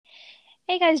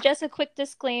Hey guys, just a quick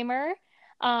disclaimer.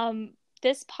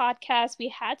 This podcast, we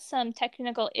had some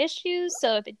technical issues,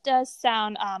 so if it does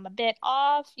sound a bit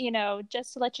off,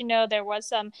 just to let you know, there was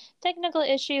some technical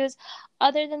issues.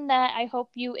 Other than that, I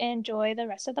hope you enjoy the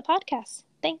rest of the podcast.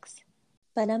 Thanks.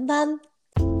 Ba-dum-bum.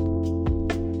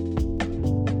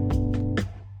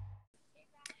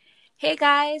 Hey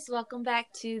guys, welcome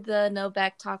back to the No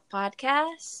Back Talk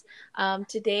podcast.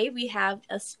 Today we have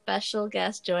a special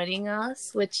guest joining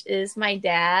us, which is my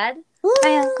dad.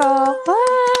 Hi, Uncle.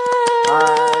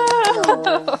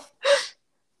 Hi.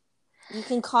 You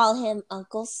can call him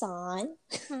Uncle San.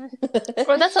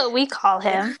 Well, that's what we call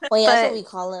him. Well, yeah, that's what we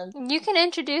call him. You can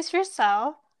introduce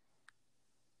yourself.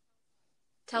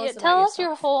 Tell us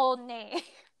your whole name.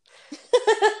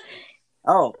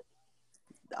 Oh,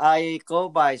 I go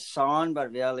by Son, but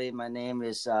really my name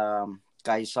is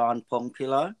Kaisan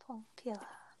Pongpila.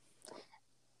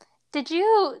 Did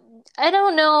you? I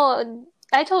don't know.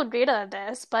 I told Rita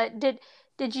this, but did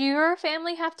your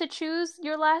family have to choose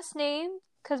your last name?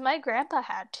 Because my grandpa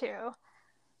had to.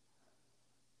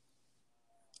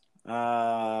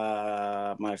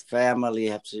 My family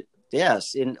have to,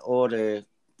 yes, in order.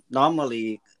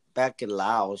 Normally, back in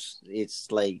Laos,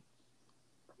 it's like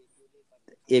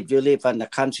if you live on the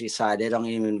countryside, they don't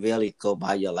even really go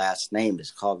by your last name.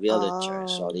 It's called villager.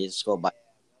 So they just go by,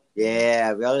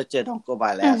 villager don't go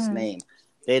by last name.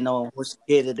 They know whose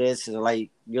kid it is. It's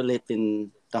like you live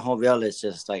in the whole village,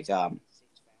 is like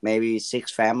maybe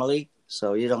 6 family.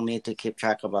 So you don't need to keep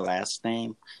track of a last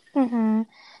name. Mm-hmm.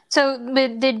 So,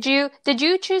 but did you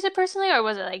choose it personally, or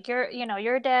was it like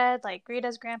your dad, like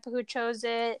Rita's grandpa, who chose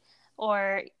it,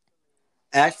 or?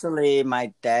 Actually,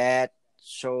 my dad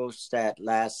chose that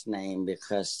last name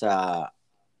because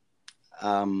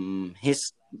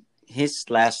his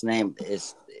last name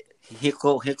is he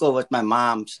go with my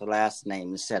mom's last name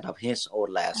instead of his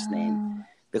old last name,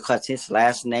 because his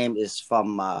last name is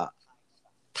from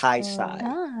Thai side.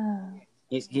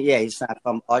 He's not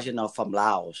from original from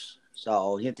Laos,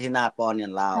 so he's not born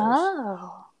in Laos.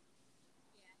 Oh,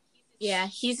 yeah,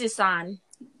 he's his son.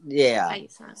 Yeah,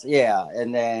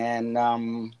 and then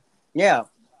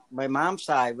my mom's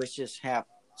side,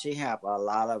 she have a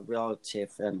lot of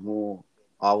relatives and who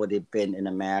already been in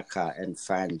America and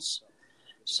France,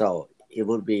 so it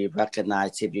would be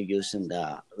recognized if you're using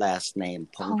the last name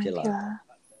Pongpila.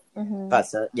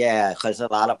 But because a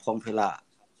lot of Pongpila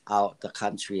out the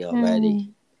country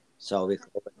already, so we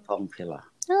call it Pongpila.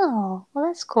 Oh, well,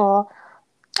 that's cool.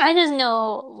 I just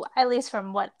know, at least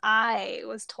from what I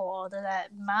was told,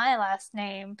 that my last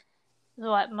name is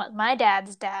what my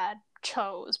dad's dad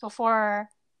chose before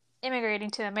immigrating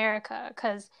to America,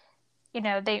 because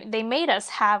they made us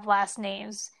have last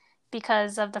names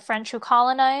because of the French who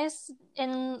colonized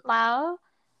in Laos.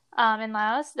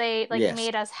 They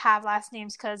made us have last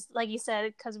names because, like you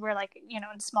said, because we're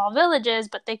in small villages,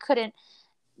 but they couldn't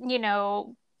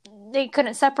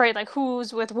separate like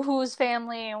who's with whose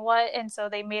family and what, and so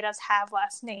they made us have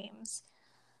last names.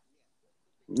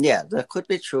 Yeah, that could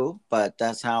be true, but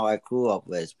that's how I grew up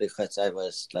with, because I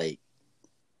was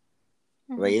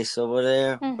raised over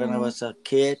there when I was a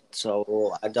kid,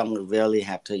 so I don't really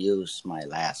have to use my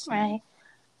last name. Right.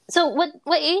 So what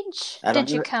age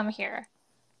did you come here?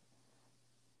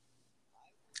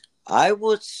 I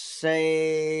would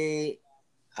say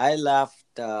I left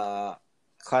the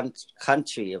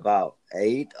country about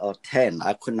 8 or 10.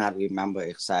 I could not remember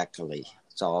exactly.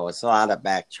 So it's a lot of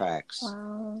backtracks.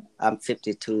 Wow. I'm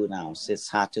 52 now, so it's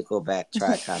hard to go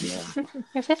backtrack on there.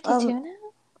 You're 52 now?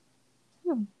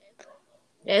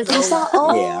 It's not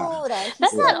old. Yeah.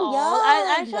 That's not old.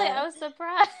 I was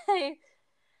surprised.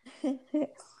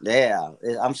 Yeah,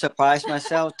 I'm surprised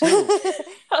myself too.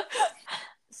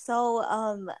 So,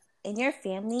 in your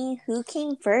family, who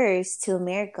came first to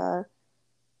America?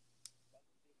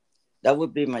 That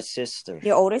would be my sister.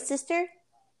 Your older sister?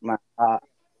 My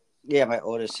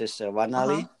older sister,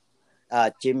 Wanali.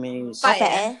 Jimmy.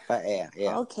 Fa'e.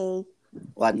 Yeah. Okay.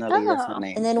 Wanali, that's her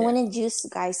name. And then when did you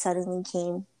guys suddenly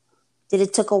came? Did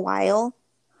it took a while?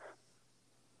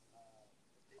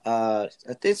 I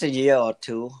think it's a year or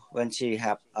two when she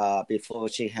have before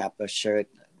she have a shirt.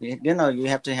 You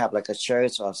have to have like a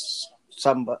shirt or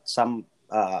some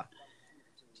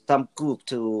group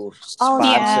to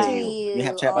sponsor you. You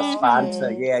have to have a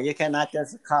sponsor. Yeah, you cannot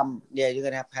just come. Yeah, you're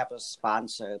gonna have a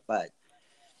sponsor. But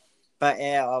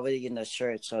Air already in the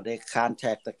church, so they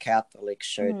contact the Catholic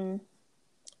church,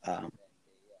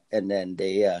 and then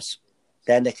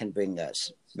they can bring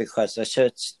us, because the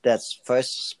church that's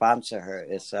first sponsor her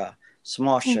is a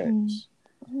small church.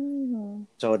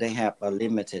 So they have a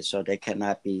limited, so they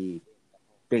cannot be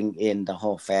bring in the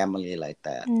whole family like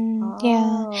that.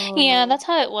 Yeah. Yeah, Oh. that's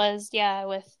how it was, yeah,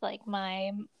 with like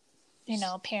my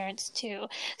parents too.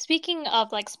 Speaking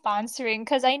of like sponsoring,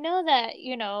 because I know that,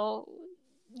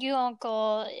 you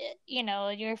uncle,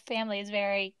 your family is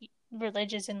very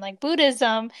religious in like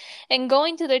Buddhism, and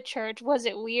going to the church, was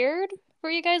it weird for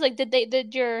you guys? Like,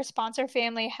 did your sponsor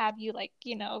family have you like,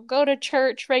 go to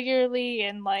church regularly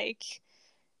and like,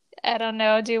 I don't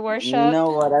know, do You worship? know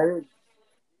what?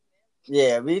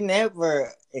 We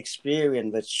never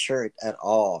experienced the church at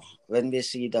all. When we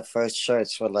see the first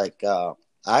church, for like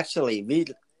actually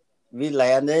we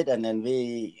landed and then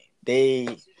they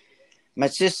my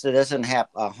sister doesn't have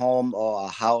a home or a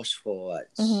house for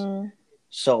us, Mm-hmm.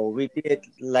 so we did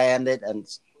landed and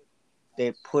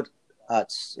they put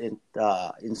us to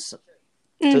the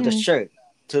Mm-hmm. church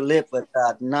to live with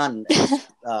the nun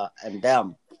and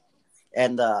them,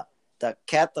 and the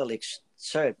Catholic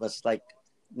church was like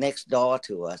next door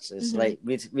to us. It's like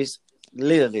we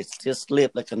literally just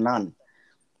live like a nun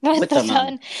With with the a nun.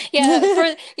 sun.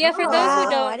 For those who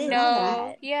Wow, I don't didn't know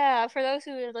know, that. for those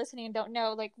who are listening and don't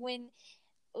know, like when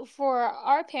for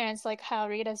our parents, like how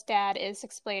Rita's dad is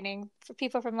explaining, for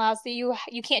people from Laos, that you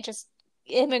can't just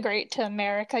immigrate to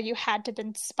America. You had to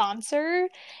been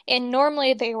sponsored, and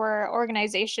normally they were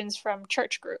organizations from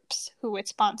church groups who would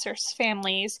sponsor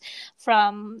families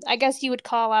from, I guess you would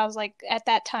call Laos like at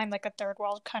that time like a third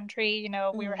world country.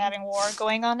 We were having war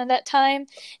going on at that time,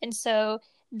 and so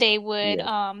they would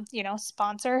Yeah.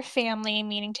 sponsor a family,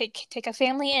 meaning take a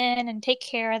family in and take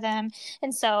care of them.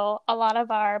 And so a lot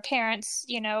of our parents,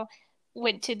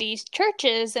 went to these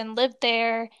churches and lived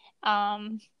there,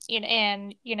 and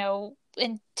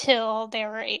until they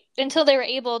were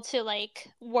able to like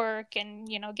work and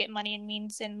get money and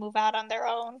means and move out on their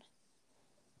own.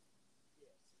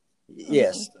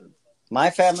 Yes, my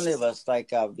family was like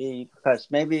because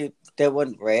maybe they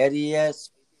weren't ready yet,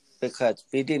 because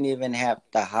we didn't even have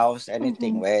the house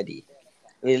anything Mm-hmm. ready.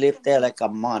 We lived there like a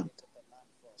month,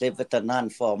 lived with the nun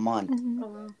for a month, Mm-hmm. Oh,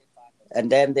 wow.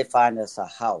 and then they find us a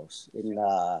house in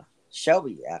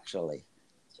Shelby, actually.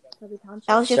 Shelby Township.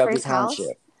 That was your Shelby first house?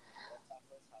 Township.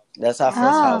 That's our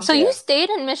first Oh, house. so you Yeah. stayed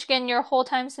in Michigan your whole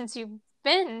time since you've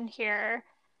been here.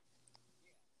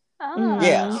 Oh.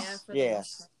 Yeah, Yes. for the most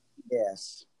Yes.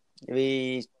 Yes.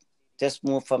 We just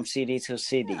moved from city to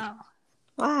city. Oh.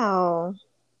 Wow.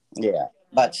 Yeah,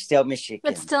 but still Michigan.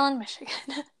 But still in Michigan.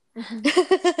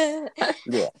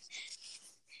 Yeah.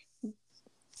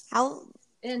 How?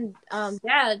 And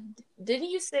Dad, didn't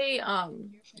you say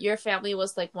your family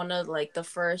was like one of like the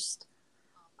first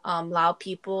Lao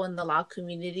people in the Lao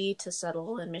community to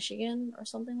settle in Michigan or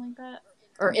something like that?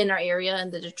 Or in our area, in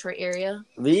the Detroit area?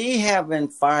 We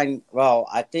haven't find. Well,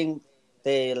 I think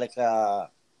they like the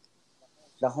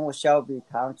whole Shelby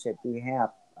Township. We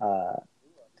have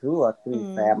 2 or 3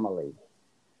 family.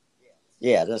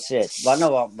 Yeah, that's it. One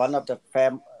of the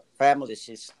families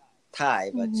is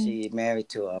Thai, but she married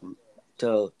to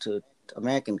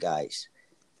American guys.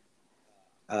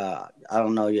 I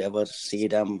don't know you ever see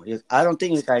them. I don't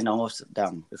think you guys know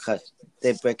them because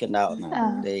they're breaking out now.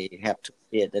 Oh. They have 2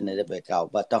 kids and they break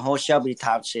out. But the whole Shelby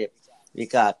Township, we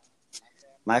got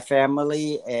my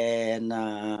family and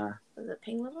Was it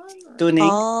Pinglavan?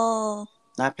 Tuning, Oh.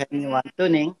 not Pennywan,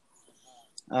 Tuning,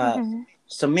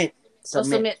 Summit.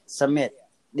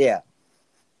 Yeah,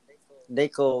 they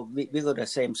go. We go to the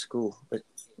same school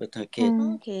with her kid.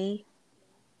 Okay.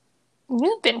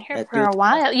 You've been here for a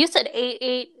while. You said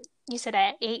eight. You said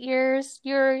at 8 years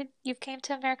you came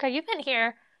to America. You've been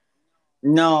here.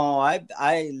 No,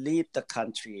 I leave the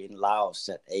country in Laos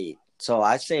at 8. So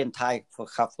I stay in Thai for a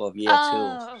couple of years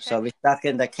too. Okay. So we stuck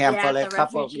in the camp for like a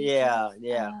couple of camp.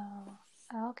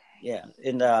 Oh, okay. Yeah,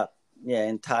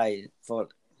 in Thai for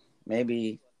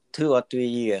maybe 2 or 3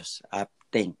 years, I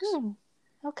think.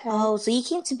 Okay. Oh, so you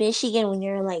came to Michigan when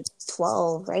you were like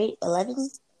 12, right? 11?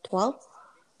 12?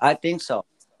 I think so.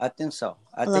 I think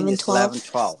it's 11,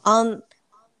 12.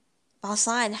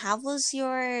 Basan, how was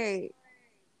your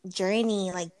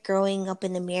journey like growing up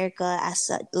in America at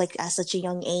such a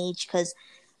young age? Because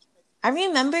I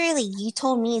remember like you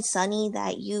told me and Sunny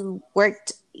that you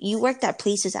worked at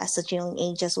places at such a young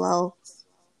age as well.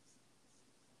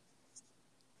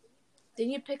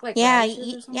 Didn't you pick like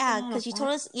because you told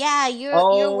us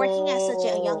you're working at such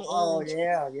a young age. Oh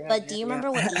yeah. But do you remember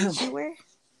what age you were?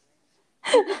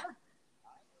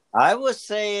 I would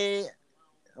say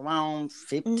around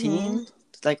 15,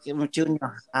 like in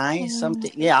junior high,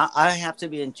 something. Yeah, I have to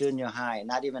be in junior high,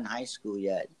 not even high school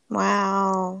yet.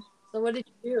 Wow. So what did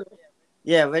you do?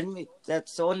 Yeah,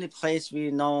 that's the only place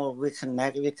we know we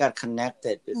got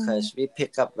connected because we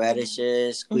pick up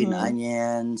radishes, green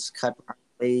onions, cut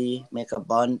family, make a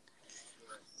bunch.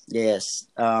 Yes,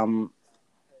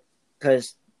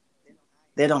 because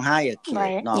they don't hire kids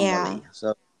Right. normally, Yeah.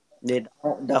 so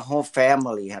the whole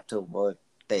family have to work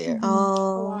there. Mhm.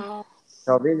 Oh. Wow.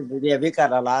 So we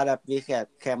got a lot of, we got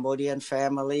Cambodian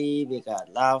family, we got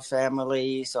Lao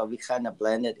family, so we kind of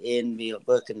blended in. We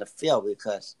work in the field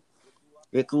because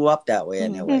we grew up that way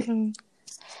anyway. Mhm.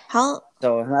 How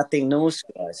So nothing new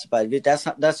to us, but that's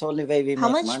the only way we how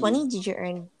make much money did you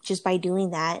earn just by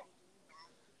doing that?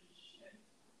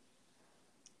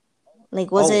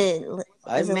 Like, was Oh, it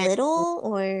I is it made little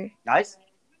or? nice.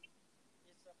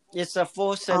 It's a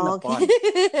 4 cent a Oh, okay. bunch.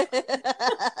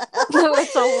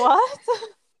 It's a what?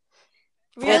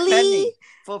 Really?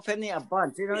 4 penny a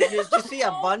bunch. You see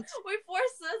a bunch Wait, 4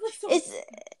 cents. It's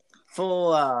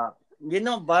for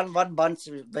one bunch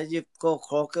when you go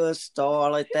Kroger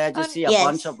store like that. You see a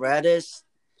bunch yes. of radish.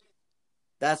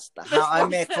 That's how I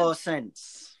make 4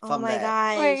 cents Oh from my that.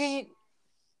 gosh.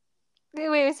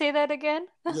 Wait, say that again.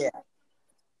 Yeah,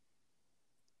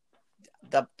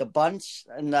 the bunch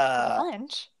and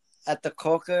Lunch. at the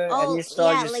Kroger and Oh you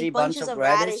store, yeah, you see like bunch bunches of of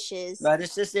radish. radishes.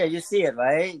 Radishes, yeah, you see it,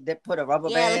 right? They put a rubber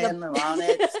Yeah, like band around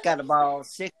it. It's got about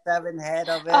 6, 7 head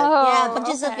of it. yeah, Oh,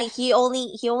 bunches of okay. it. He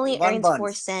only One earns bunch.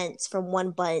 4 cents from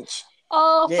one bunch.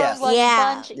 Oh, from Yes. one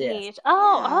Yeah. bunch Yes. each. Yeah.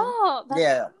 Oh, that's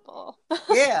Yeah. simple.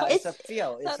 Yeah, it's It's a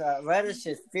field. It's a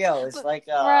radishes field. It's But, like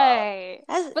right.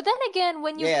 that's But then again,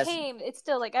 when you yes. came, it's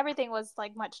still like everything was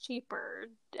like much cheaper.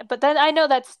 But then I know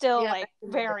that's still Yeah, like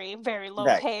very, very low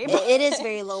Right. pay. it is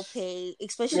very low pay,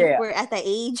 especially if Yeah. we're at that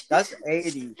age. That's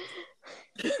 80.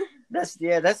 That's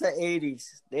the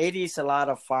 80s. The 80s a lot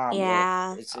of farm. Yeah.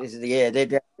 Yeah,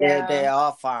 they Yeah.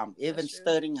 are farm. Even That's true.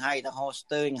 Sterling Heights, the whole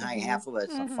Sterling Heights, Mhm. half of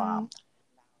it's a Mhm. farm.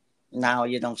 Now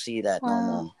you don't see that no Wow.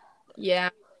 more. Yeah.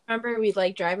 I remember we'd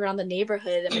like drive around the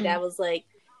neighborhood and my dad was like,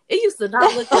 it used to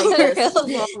not look like this. It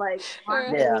was all like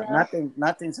farm Yeah, area.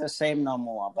 nothing's the same no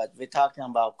more. But we're talking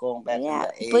about going back in Yeah,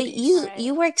 the 80s. but Right.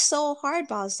 you work so hard,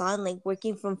 Balsan, like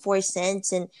working from 4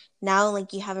 cents, and now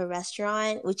like you have a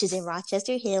restaurant which is in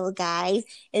Rochester Hill, guys,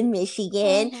 in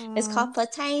Michigan. It's Mhm. called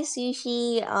Platine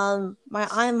Sushi. My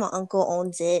aunt and my uncle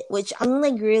owns it, which I'm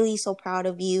like really so proud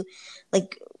of you,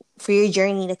 like for your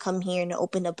journey to come here and to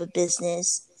open up a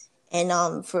business, and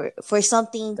for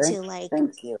something to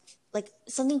Thank you. like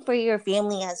something for your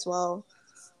family as well.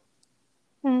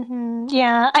 Mhm.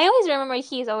 Yeah, I always remember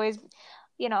he's always,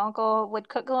 Uncle would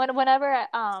cook whenever,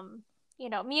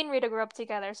 me and Rita grew up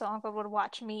together, so Uncle would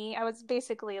watch me. I was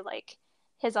basically like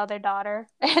his other daughter.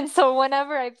 And so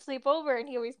whenever I'd sleep over and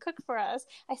he always cooked for us,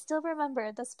 I still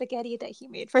remember the spaghetti that he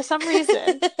made for some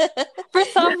reason. For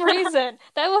some reason,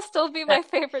 that will still be my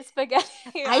favorite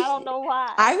spaghetti. I don't know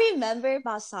why. I remember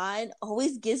Basan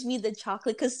always gives me the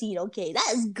chocolate casino cake.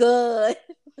 That is good.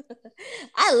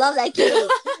 I love that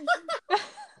cake.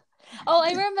 Oh,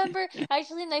 I remember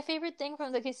actually my favorite thing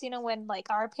from the casino when like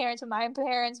our parents and my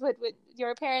parents with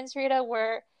your parents, Rita,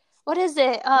 were what is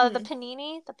it? The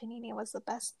panini. The panini was the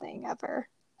best thing ever.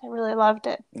 I really loved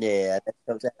it. Yeah, that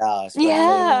comes out.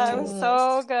 Yeah, it Too. was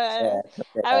so good.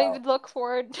 Yeah, I would look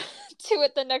forward to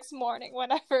it the next morning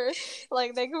whenever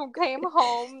like they came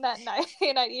home that night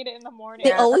and I'd eat it in the morning.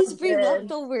 They Yeah, always that's bring good.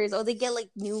 leftovers, or they get like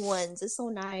new ones. It's so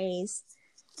nice.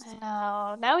 I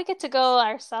know. Now we get to go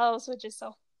ourselves, which is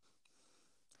so.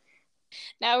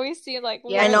 Now we see like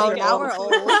Yeah, I where know. they Now go. we're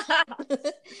old.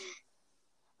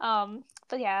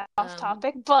 But yeah, off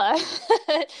topic. But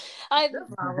I've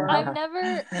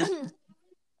never.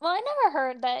 Well, I never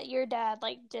heard that your dad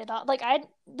like did like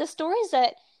the stories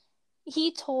that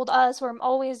he told us were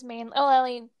always mainly. Oh,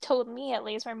 Ellie told me at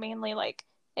least were mainly like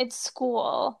in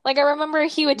school. Like I remember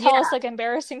he would tell us like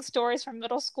embarrassing stories from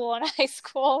middle school and high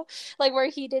school, like where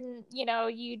he didn't, you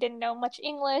didn't know much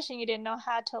English and you didn't know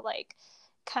how to like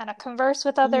kind of converse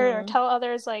with others or tell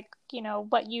others like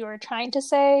what you were trying to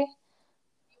say.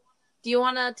 Do you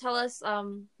want to tell us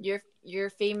your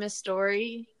famous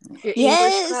story? Your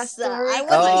Yes, English class story? I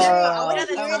want to hear. I want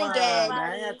gotta to hear tell it again.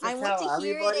 everybody. I want to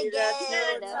hear it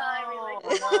again.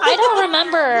 I don't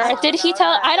remember. Did he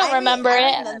tell? I don't remember I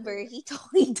it. remember he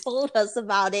told us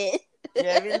about it.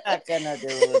 Yeah, we're not gonna do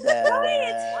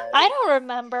that. I don't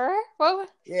remember. What?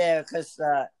 Yeah, because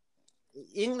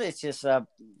English is It's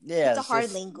a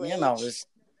hard language. It's,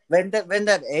 when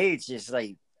that age is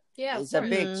like it's a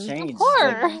big Mhm. change. Of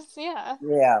course, yeah.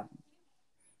 Yeah.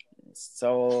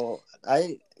 So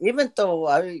even though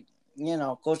I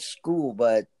go to school,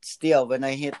 but still when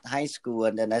I hit high school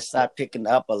and then I start picking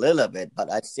up a little bit,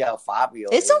 but I still Fabio.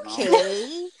 It's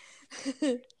okay.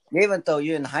 even though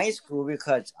you're in high school,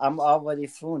 because I'm already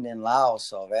fluent in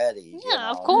Laos already.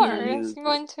 Yeah, of You course. you You're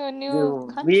going to a new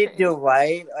you read, country. you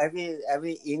write,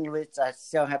 every English. I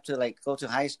still have to like go to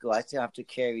high school. I still have to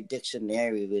carry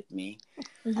dictionary with me.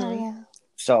 Oh yeah.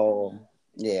 So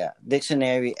yeah,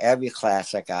 dictionary every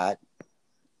class I got.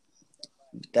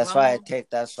 That's why I Wow. take.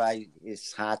 That's why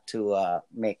it's hard to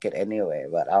make it anyway.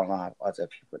 But I don't know how other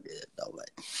people did it though.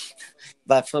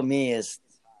 But for me, it's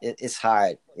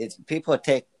hard. It's people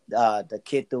take the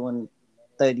kid doing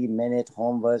 30-minute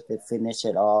homework. They finish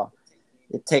it all.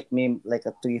 It take me like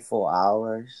a 3-4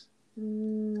 hours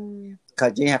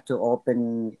because you have to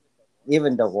open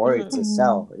even the words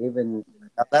itself. Even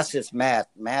unless it's math.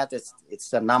 Math is it's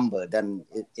the number. Then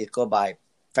it go by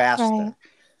faster. Right.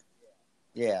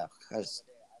 Yeah, because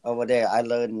over there I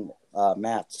learned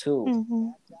math too. Mm-hmm.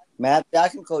 Math I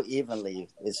can go evenly.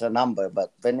 It's a number,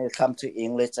 but when it comes to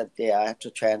English, I have to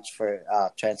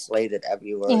translate it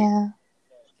every word. Yeah.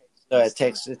 So it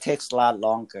takes a lot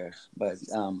longer. But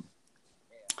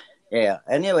yeah.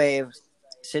 Anyway,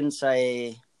 since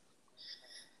I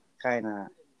kind of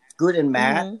good in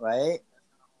math, right?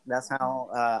 That's how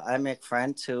I make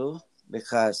friends too,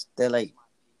 because they're like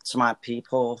smart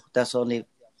people. That's the only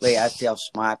way I feel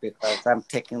smart, because I'm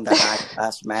taking the high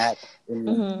class math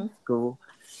in school,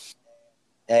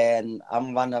 and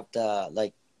I'm one of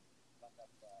the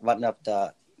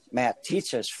math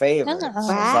teacher's favorites or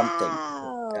something.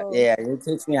 Yeah, you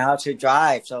teach me how to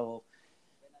drive. So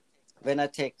when I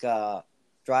take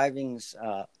driving,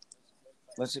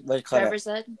 what you call it? Driver's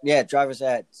ed? Yeah, driver's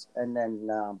ed, and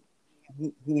then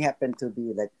he happened to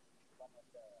be like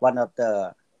one of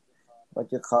the what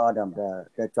you call them, the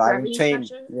driving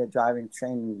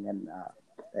training, and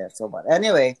so. But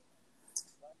anyway,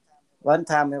 one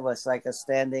time it was like a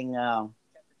standing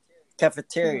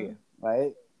cafeteria,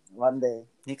 right? One day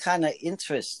he kind of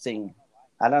interesting.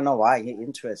 I don't know why he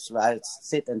interested. I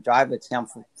sit and drive with him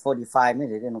for 45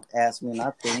 minutes. He didn't ask me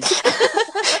nothing.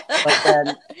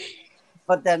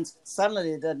 but then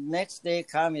suddenly the next day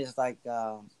come is like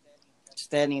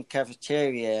standing in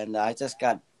cafeteria, and I just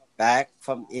got back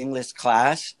from English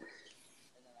class,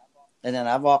 and then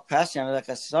I walked past him like,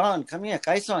 son, come here,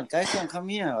 Kaison, come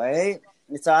here, right?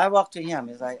 And so I walked to him.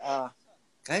 He's like,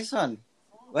 Kaison,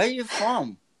 where are you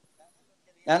from?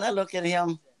 And I look at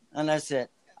him and I said,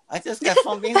 I just got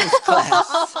from English class.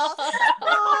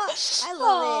 I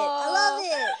love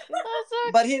it. That's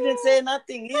so But he didn't say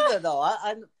nothing either, though.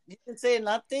 He didn't say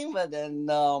nothing, but then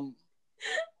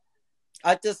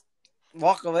I just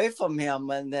walk away from him,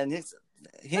 and then he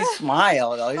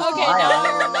smiled. He Okay, smiled.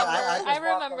 now I just walked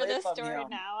remember away this from story him.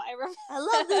 now. I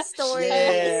love this story.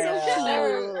 Yeah. It's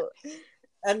so cute.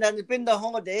 And then it's been the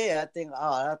whole day. I think,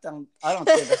 I don't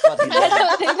think that's what he I does.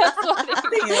 don't think that's what I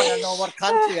think he want to know what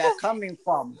country I'm coming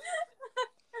from,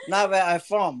 not where I'm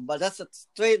from. But that's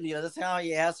straightly. That's how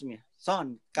he asked me,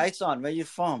 son, Kaison, where you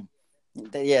from?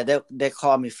 They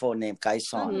call me full name,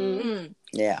 Kaison.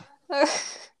 Yeah.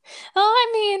 I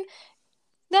mean,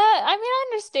 I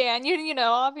understand. You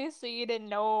know, obviously you didn't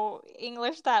know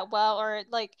English that well, or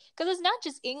like, because it's not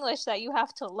just English that you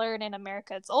have to learn in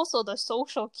America. It's also the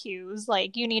social cues.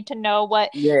 Like, you need to know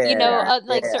what,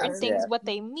 certain things, what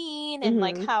they mean, and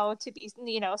like how to be,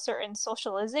 certain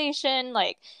socialization.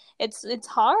 Like, it's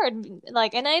hard.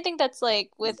 Like, and I think that's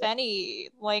like with any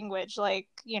language, like,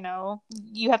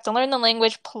 you have to learn the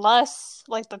language plus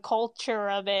like the culture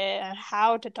of it and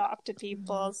how to talk to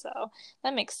people. So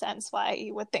that makes sense why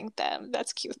you would think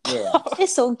that's cute. Yeah.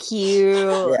 It's so cute.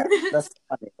 Yeah, that's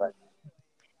funny. But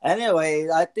anyway,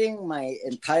 I think my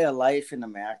entire life in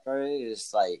America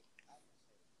is like,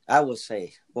 I would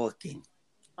say, working.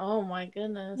 Oh my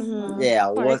goodness.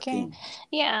 Yeah, working.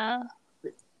 Yeah.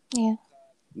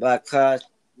 Because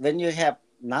when you have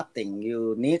nothing,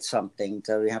 you need something,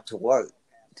 so you have to work.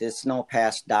 There's no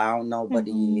pass down,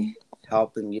 nobody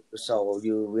helping you, so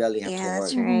you really have to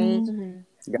work.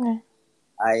 That's right.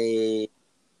 Yeah.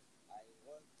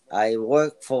 I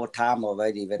work full time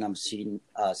already when I'm senior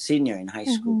in high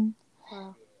school.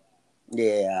 Wow.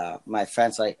 Yeah, my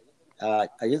friends like, are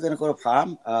you gonna go to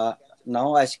prom?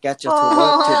 No, I scheduled to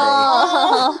work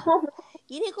today.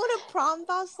 You didn't go to prom,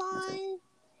 Basan?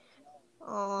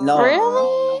 No.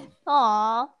 Really? No.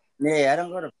 Aw. Yeah, I don't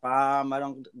go to prom. I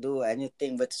don't do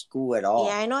anything with school at all.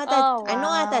 Yeah, I know at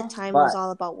that time it was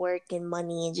all about work and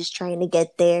money and just trying to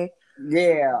get there.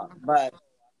 Yeah, but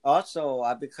also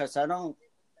because I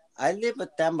live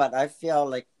with them, but I feel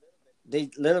like they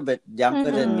a little bit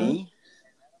younger than me,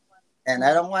 and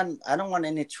I don't want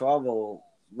any trouble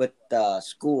with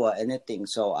school or anything,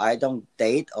 so I don't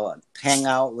date or hang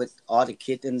out with all the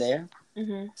kids in there.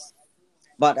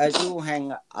 But I do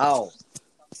hang out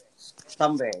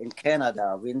somewhere in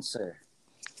Canada, Windsor.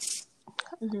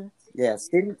 Mm-hmm. Yes,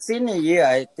 senior year,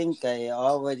 I think I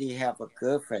already have a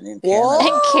girlfriend in Whoa!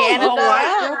 Canada. In Canada?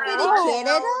 Girlfriend in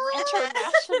Canada?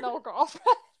 International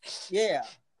girlfriend.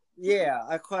 Yeah,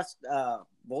 I crossed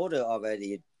border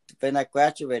already. When I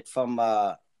graduate from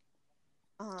high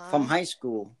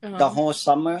school, the whole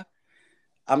summer,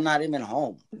 I'm not even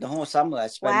home. The whole summer I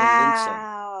spent in Windsor.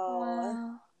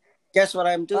 Wow. Guess what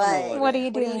I'm doing What? over What are there?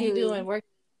 you What are you doing? doing? Work?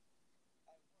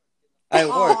 I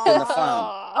work in the farm.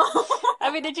 Aw.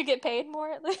 I mean, did you get paid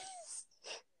more at least?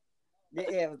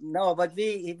 Yeah, no, but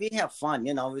we have fun,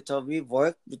 you know. So we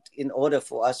work in order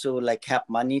for us to like have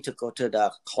money to go to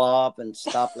the club and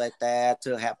stuff like that.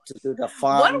 To have to do the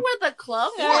fun. What were the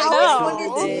clubs? Yeah, I I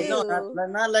always know. wondered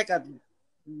No, too.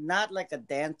 not like a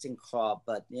dancing club,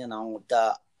 but you know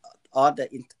all the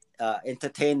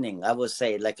entertaining. I would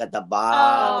say like at the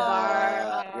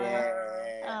bar.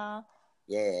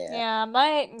 Yeah.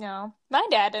 My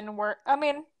dad didn't work. I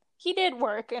mean, he did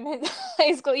work in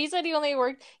high school. He said he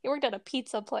worked at a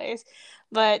pizza place,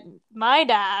 but my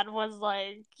dad was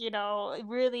like,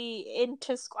 really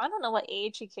into school. I don't know what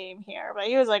age he came here, but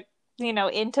he was like,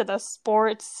 into the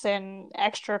sports and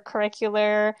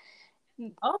extracurricular.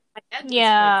 Oh, my dad did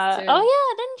Yeah. sports too. Oh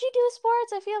yeah, didn't you do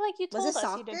sports? I feel like you Was told it us you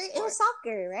soccer? did It was sports.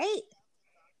 soccer, right?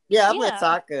 Yeah, I play Yeah.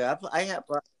 soccer.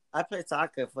 I play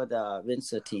soccer for the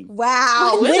Windsor team.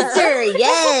 Wow, Windsor. Windsor,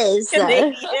 yes.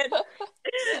 Canadian.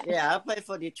 Yeah, I play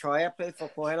for Detroit. I play for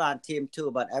Portland team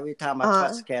too. But every time I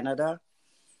touch Canada,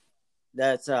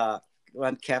 there's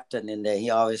one captain in there. He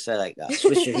always say like,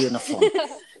 "Switch your uniform,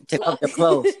 take off your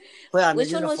clothes, put on Which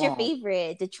the one was your uniform."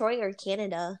 favorite, Detroit or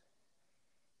Canada?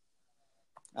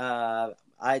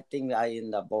 I think I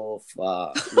in the both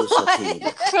Windsor team.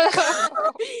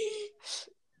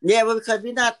 Yeah, but because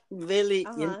we're not really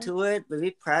into it, but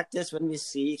we practice when we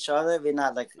see each other. We're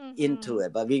not like into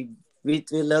it, but we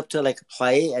love to like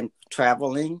play and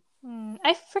traveling.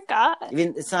 I forgot.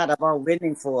 Even it's not about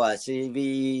winning for us.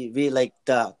 We like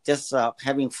just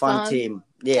having fun team.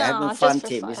 Yeah, having fun just for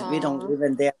team. fun. We don't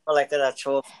even there for like a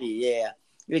trophy. Yeah,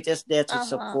 we're just there to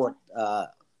support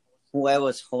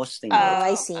whoever's hosting it.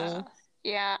 I see.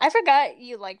 Yeah, I forgot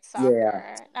you liked soccer.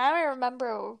 Yeah. I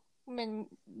remember when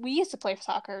we used to play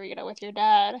soccer, with your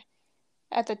dad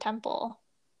at the temple.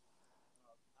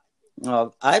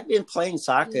 I've been playing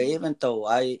soccer even though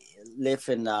I live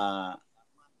in I'm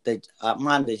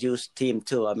on the youth team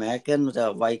too. American,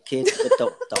 the white kid with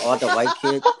the other white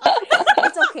kid.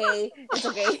 It's okay. It's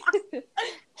okay.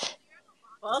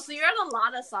 Well, so you're on a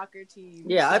lot of soccer teams.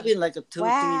 Yeah, I've been like 2-3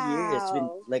 years. Wow. Been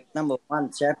like number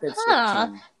one championship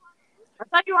team. I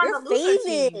thought you were on You're the loser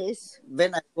team. famous.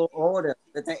 When I go older,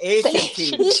 with the Asian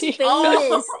team. He's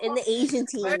famous in the Asian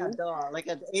team. Like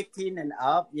at 18 and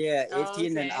up, yeah,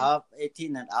 18 and up,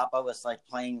 I was like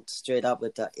playing straight up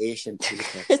with the Asian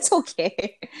people. It's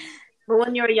okay. But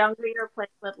when you were younger, you were playing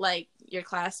with like your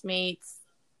classmates,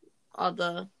 all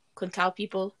the Quintal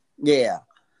people. Yeah,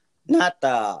 not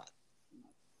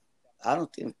I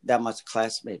don't think that much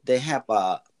classmates. They have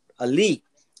a league.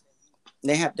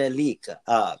 They have their league.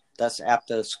 That's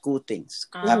after school things.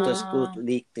 After school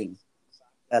league thing.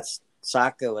 That's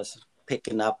soccer was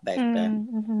picking up back then.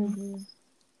 Mm-hmm.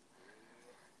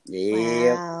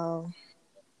 Yeah. Wow.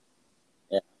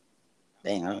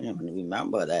 Dang, I don't even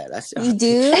remember that. That's You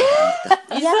do?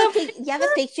 You have a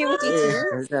picture with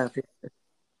your team?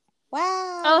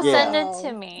 Wow. Oh, send it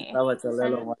to me. That was a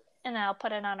little one. And I'll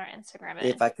put it on our Instagram.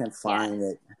 If I can find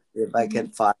it. If I can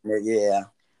find it, yeah.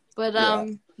 But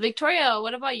Victoria,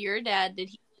 what about your dad? Did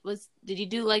he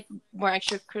do like more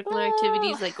extracurricular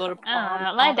activities, like go to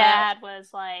prom? My dad was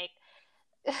like,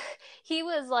 he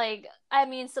was like, I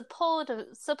mean,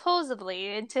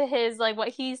 supposedly into his like what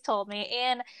he's told me,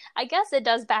 and I guess it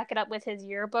does back it up with his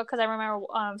yearbook, because I remember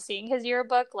seeing his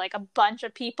yearbook, like a bunch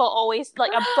of people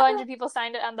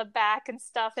signed it on the back and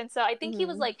stuff, and so I think he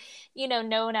was like,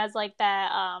 known as like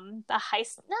that the high,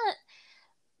 not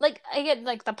like I get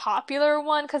like the popular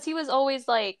one, because he was always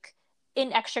like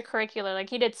in extracurricular, like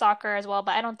he did soccer as well,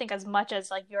 but I don't think as much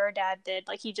as like your dad did.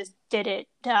 Like he just did it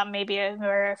maybe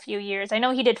over a few years. I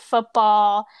know he did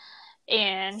football,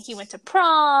 and he went to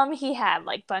prom. He had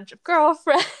like a bunch of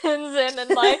girlfriends, and then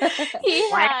like he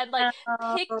had like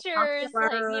pictures,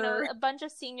 like a bunch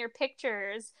of senior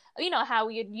pictures. How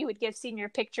you would give senior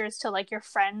pictures to like your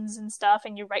friends and stuff,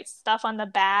 and you write stuff on the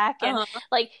back, and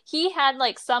like he had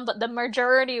like some, but the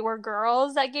majority were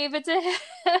girls that gave it to him.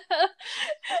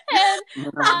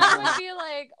 And I would be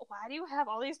like, why do you have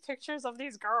all these pictures of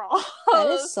these girls? That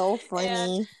is so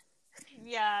funny.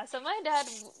 Yeah, so my dad,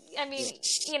 I mean,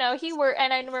 you know,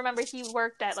 and I remember he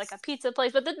worked at like a pizza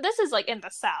place, but this is like in the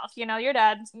South, you know, your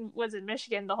dad was in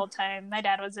Michigan the whole time. My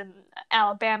dad was in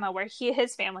Alabama where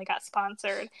his family got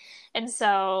sponsored. And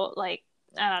so, like,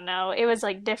 I don't know, it was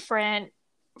like different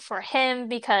for him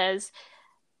because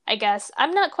I guess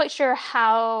I'm not quite sure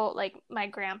how like my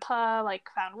grandpa like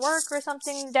found work or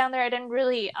something down there. I didn't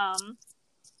really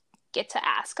get to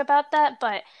ask about that,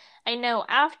 but I know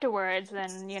afterwards,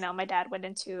 then, you know, my dad went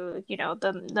into, you know,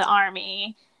 the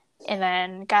army and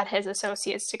then got his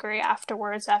associate's degree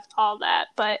afterwards after all that.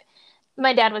 But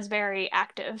my dad was very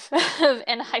active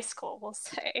in high school, we'll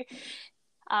say.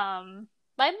 My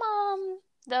mom,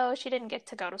 though, she didn't get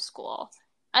to go to school.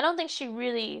 I don't think she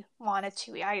really wanted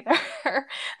to either.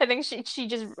 I think she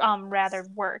just rather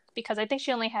worked because I think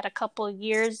she only had a couple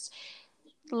years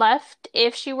left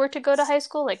if she were to go to high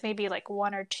school, like maybe like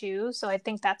 1 or 2. So I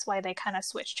think that's why they kind of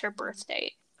switched her birth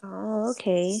date. Oh,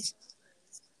 okay.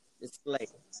 It's late.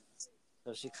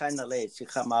 So she kind of late. She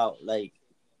come out like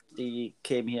she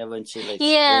came here when she like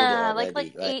Yeah, older like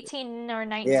already, right? 18 or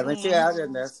 19. Yeah, when she out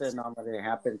and that's the normally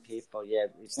happen people. Yeah,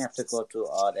 we have to go through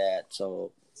all that.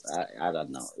 So I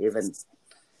don't know. Even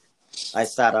I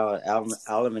started out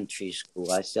elementary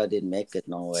school. I still didn't make it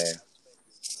nowhere.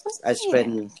 I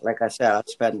spent, like I said, I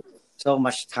spent so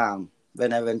much time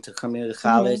when I went to community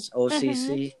college,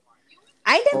 OCC.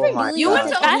 I never Oh my knew You you went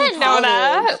went to to I didn't know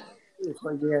that.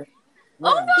 Yeah.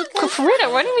 Oh my Because, Rita,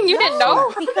 what do you mean you didn't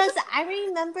know? because I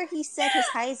remember he said his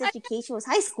highest education was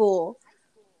high school.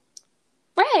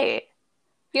 Right.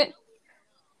 You,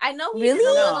 I know he Really? did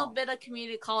a No. little bit of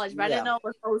community college, but I Yeah. didn't know it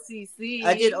was OCC.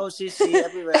 I did OCC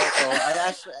everywhere I go. I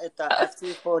actually at the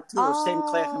FC4 too, St.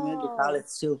 Clair Community Oh. College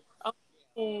too.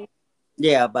 Okay.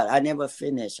 Yeah, but I never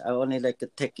finished. I only like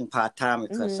taking part time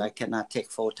because Mhm. I cannot take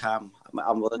full time.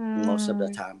 I'm working most of the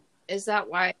time. Is that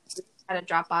why you had to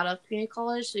drop out of community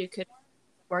college so you could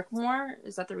work more?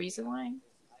 Is that the reason why?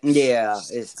 Yeah,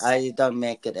 I don't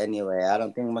make it anyway. I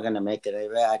don't think I'm gonna make it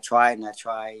anyway. I try,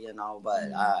 you know,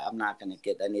 but I'm not gonna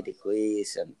get any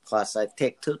degrees, and plus I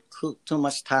take too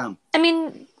much time. I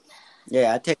mean,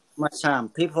 Yeah, I take too much time.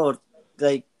 People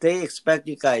they expect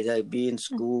you guys to be in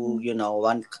school, you know,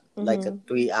 like a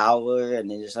 3 hour,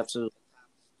 and then you just have to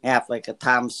have like a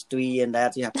times 3, and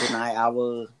that you have to 9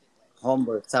 hour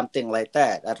homework, something like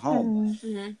that at home.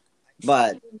 Mm-hmm.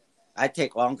 But I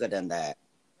take longer than that.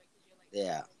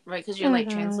 Yeah. Right, because you're like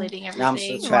translating Now I'm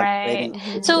still everything.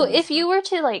 translating. right. So if you were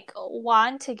to like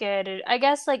want to get it, I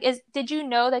guess like did you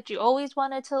know that you always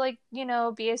wanted to like, you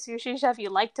know, be a sushi chef? You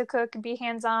like to cook and be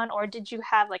hands-on, or did you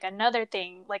have like another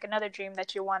thing, like another dream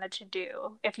that you wanted to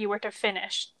do if you were to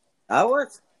finish?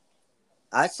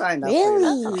 I signed up for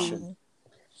Really? electrician.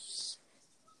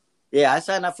 Yeah, I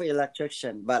signed up for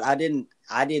electrician, but I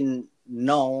didn't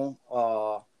know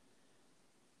or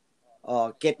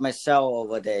get myself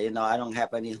over there. You know, I don't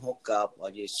have any hookup, or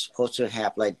you're supposed to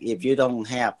have like if you don't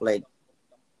have like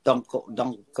don't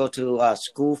go to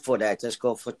school for that. Just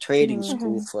go for trading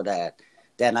school for that.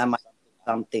 Then I might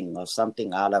do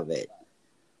something out of it.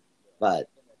 But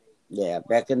yeah,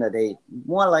 back in the day,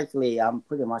 more likely I'm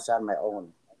pretty much on my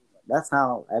own. That's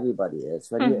how everybody is.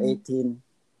 When you're 18,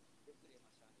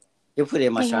 you're pretty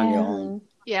much on your own.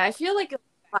 Yeah, I feel like it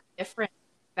was a lot different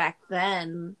back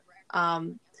then.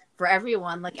 For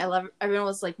everyone, like everyone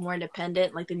was like more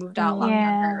independent. Like they moved out a lot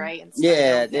younger, right?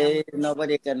 And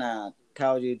nobody gonna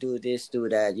tell you do this, do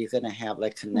that. You're gonna have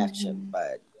like connection,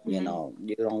 but you know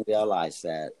you don't realize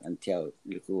that until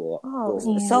you go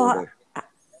older.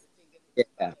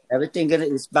 Yeah, everything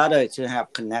is better to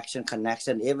have connection.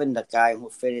 Even the guy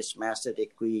who finished master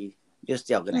degree, you're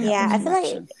still gonna have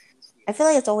connection. I feel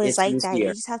like it's always It's like easier. that. You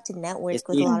just have to network It's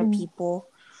with a lot of people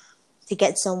to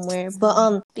get somewhere.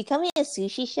 But becoming a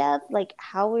sushi chef, like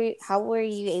how were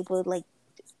you able to like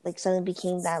suddenly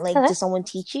became that? Like did someone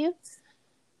teach you?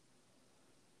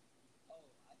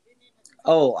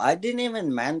 Oh, I didn't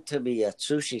even meant to be a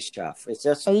sushi chef. It's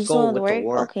just Oh, you just go wanted with to the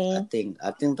work? work. Okay.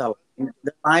 I think the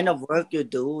line of work you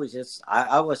do is just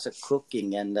I was a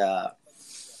cooking, and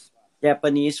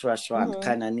Japanese restaurant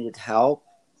kind of need help.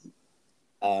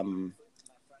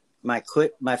 My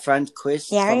friend Chris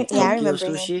from I Tokyo remember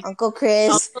Sushi. him. Uncle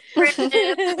Chris.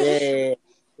 Yeah,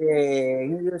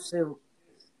 he used to.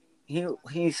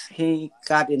 He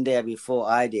got in there before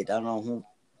I did. I don't know who.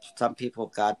 Some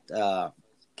people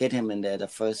get him in there the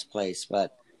first place,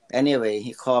 but anyway,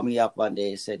 he called me up one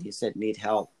day. He said need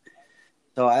help.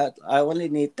 So I only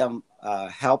need them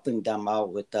helping them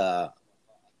out with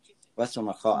what's it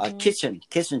called kitchen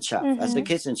chef as a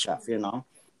kitchen chef, you know,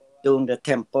 doing the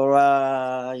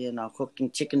tempura, you know,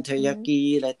 cooking chicken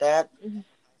teriyaki like that.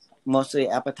 mostly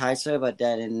appetizer, but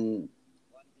then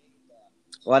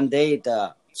one day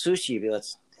the sushi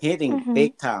was hitting Mm-hmm.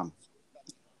 big time.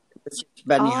 It's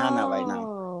Benihana right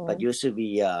now, but Oh. used to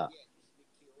be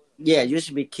used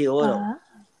to be Kyoto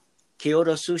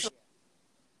sushi.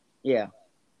 Yeah,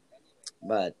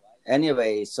 but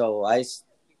anyway, so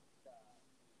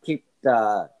keep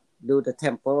do the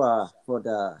tempura for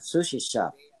the sushi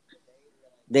shop.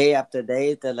 Day after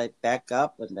day, they like back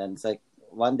up, and then it's like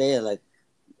one day, like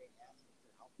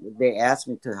they asked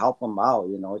me to help them out.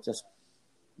 Just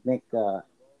make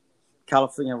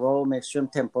California roll, make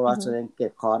shrimp tempura, so they don't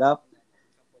get caught up.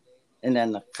 And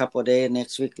then a couple of days,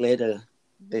 next week later,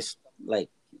 they like,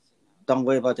 don't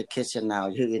worry about the kitchen now.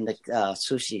 You're in the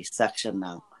sushi section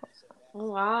now.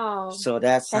 Oh, wow. So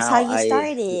that's That's how how you I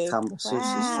started. become a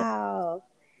sushi chef. Wow.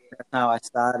 That's how I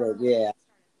started. Yeah,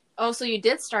 Oh, so you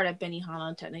did start at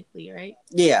Benihana technically, right?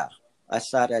 yeah. I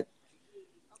started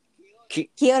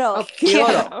Kyoto.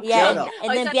 Kyoto. Yeah, Kyoto.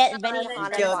 and then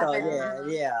Benihana Kyoto, bought yeah,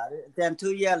 Benihana. yeah. Then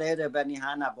 2 years later,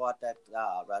 Benihana bought that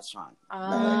restaurant.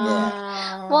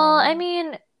 Ah. Well, I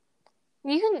mean,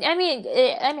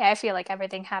 I feel like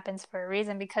everything happens for a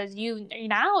reason because you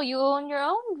own your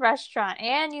own restaurant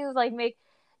and you like make,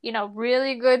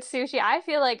 really good sushi. I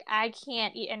feel like I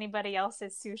can't eat anybody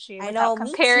else's sushi I without know,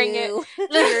 me comparing it too.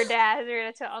 to your dad's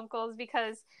or to uncle's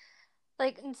because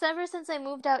like ever since I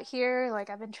moved out here, like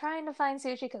I've been trying to find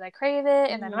sushi because I crave it,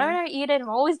 and then whenever I eat it, I'm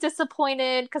always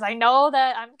disappointed because I know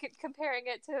that I'm comparing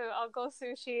it to Uncle's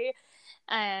sushi,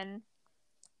 and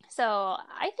so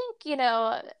I think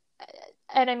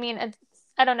and I mean,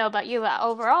 I don't know about you, but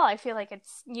overall, I feel like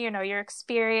it's your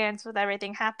experience with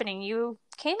everything happening. You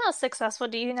came out successful.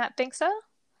 Do you not think so?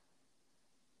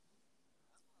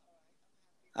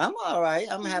 I'm all right.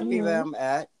 I'm happy where I'm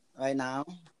at right now.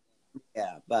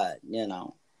 Yeah, but it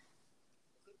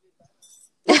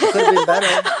could be better.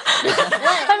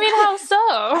 I mean, how so?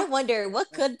 I wonder what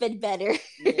could have been better.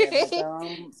 Yeah,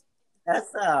 but,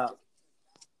 that's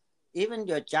even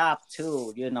your job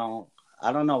too.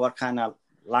 I don't know what kind of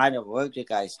line of work you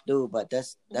guys do, but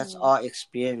that's all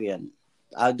experience.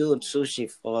 I do sushi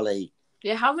for like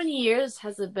Yeah, how many years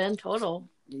has it been total?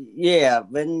 Yeah,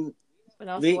 when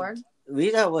I was born?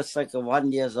 Rita was like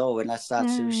 1 year old when I started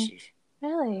sushi.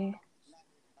 Really?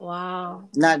 Wow.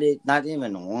 Not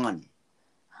even one.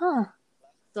 Huh.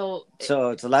 So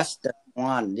it's less than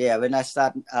one. Yeah, when I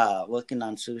started working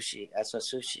on sushi as a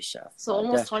sushi chef. So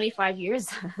almost 25 years.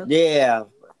 Yeah,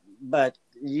 but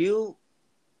you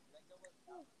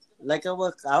like I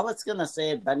was gonna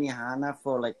say Benihana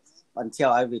for like until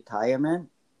I retirement.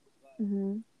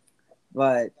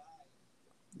 But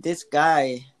this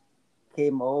guy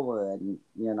came over and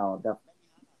the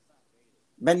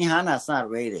Benihana is not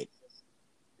rated.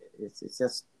 It's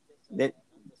just that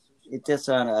it's just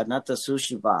another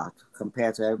sushi bar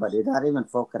compared to everybody. They're not even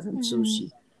focused on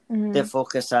sushi. They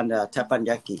focus on the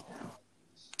teppanyaki.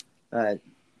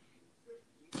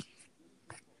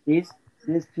 These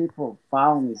people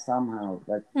found me somehow,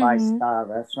 like 5-star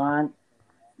restaurant.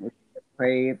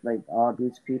 Crave, like all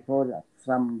these people,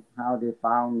 somehow they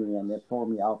found me and they pulled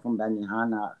me out from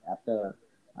Benihana after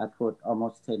I put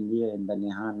almost 10 years in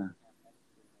Benihana.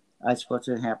 I was supposed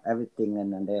to have everything,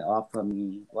 and then they offer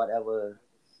me whatever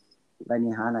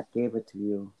Benihana gave it to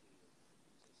you.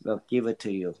 They'll give it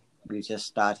to you. You just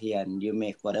start here and you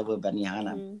make whatever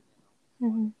Benihana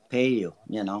pay you,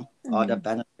 all the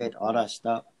benefit, all that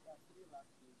stuff.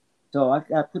 So I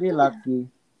got pretty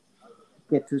lucky.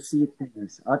 Get to see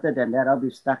things. Other than that, I'll be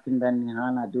stuck in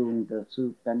Benihana doing the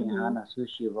Benihana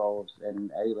sushi rolls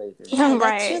and everything. Yeah,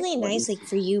 that's really nice, like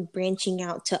for you branching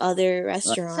out to other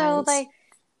restaurants. So, like,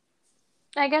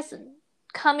 I guess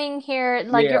coming here,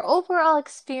 like your overall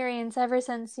experience ever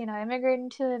since immigrating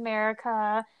to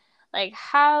America, like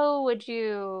how would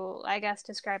you, I guess,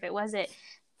 describe it? Was it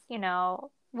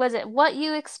what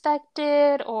you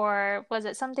expected, or was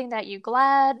it something that you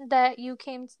glad that you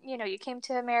came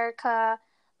to America?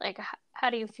 Like, how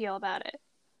do you feel about it?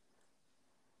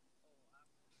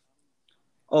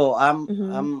 Oh,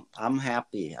 I'm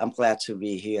happy. I'm glad to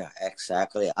be here.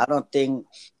 Exactly. I don't think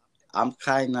I'm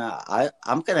gonna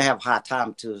have a hard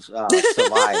time to survive.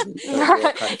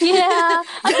 Yeah,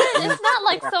 I mean, it's not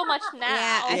like so much now.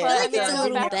 Yeah, I feel like it's a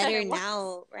little better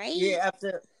now, right?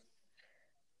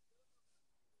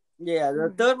 Yeah,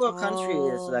 the third world country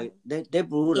is like they're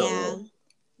brutal.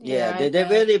 Yeah, they're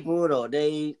really brutal.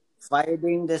 They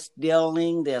fighting, they're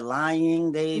stealing, they're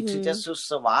lying. They just to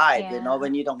survive.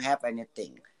 When you don't have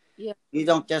anything. Yeah. You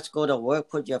don't just go to work,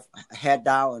 put your head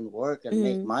down and work and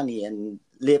make money and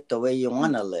live the way you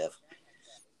want to live.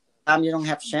 You don't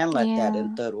have chance like that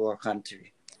in third world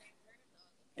country.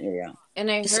 Yeah. And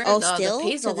I It's heard all the still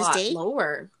pay's a to this lot day?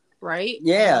 lower, right?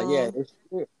 Yeah, Oh.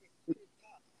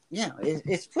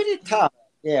 it's pretty tough.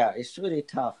 Yeah, it's really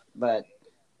tough, but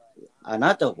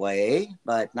another way.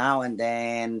 But now and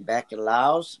then back in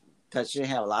Laos, because you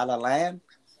have a lot of land.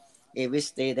 If we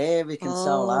stay there, we can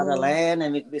sell a lot of Oh. land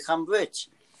and we become rich.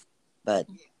 But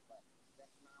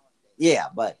yeah,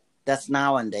 but that's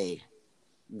nowadays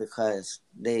because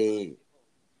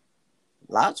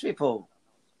lots of people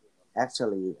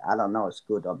actually, I don't know, it's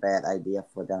good or bad idea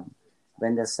for them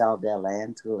when they sell their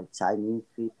land to like Chinese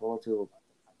people, to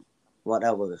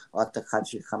whatever other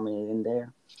country coming in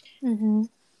there. Mm-hmm.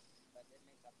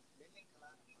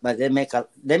 But they make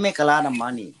a lot of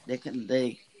money. They can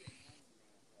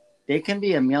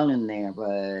be a millionaire,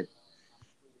 but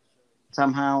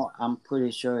somehow I'm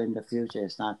pretty sure in the future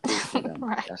it's not good for them.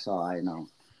 Right. That's all I know.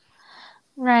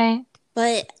 Right.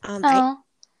 But Oh,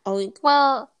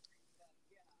 well,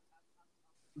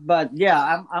 But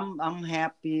yeah, I'm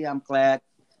happy. I'm glad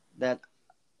that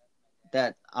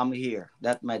I'm here.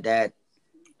 That my dad,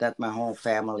 that my whole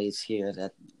family is here.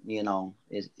 That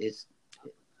it's.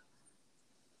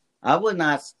 I would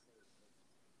not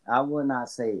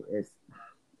say it's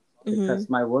mhm. because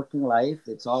my working life.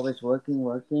 It's always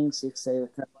working 6 7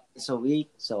 days a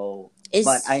week. So,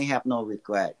 but I Is have no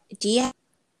regret. do you have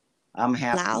I'm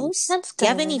happy. Laos? that's Do you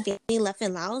have any good. family left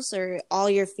in Laos, or all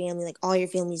your family, like all your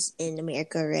family's in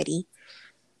America already?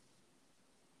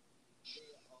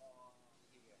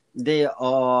 They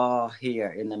are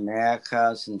here in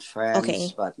Americas and France,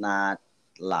 Okay. but not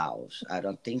Laos. I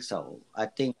don't think so. I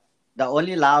think the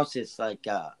only Laos is like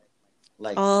in-law,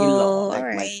 Oh, all like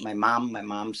right. my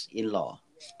mom's in-law.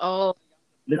 Oh,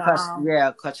 Because wow.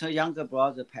 yeah, because her younger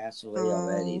brother passed away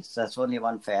already. Oh, So that's only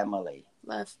one family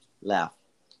Left. left.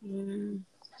 Mm.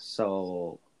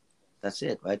 So that's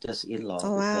it, right? Just in-law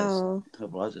oh because wow. her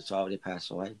brother's already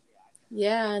passed away.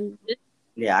 Yeah, and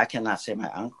Yeah, I cannot say my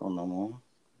uncle no more.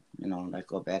 I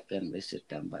go back and visit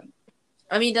them, but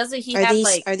I mean, doesn't he Are have they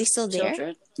like are they still there?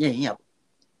 children? yeah,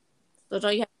 So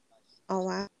don't you have? Oh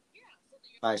wow.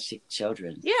 5 6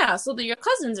 children. Yeah, so your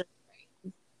cousins are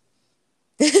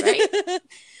right.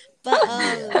 But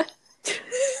Yeah.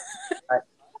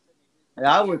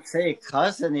 I would say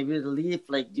cousin if you leave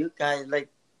like you guys like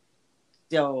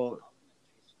your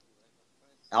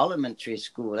elementary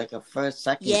school, like a first,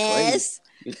 second grade. yes,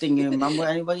 You think you remember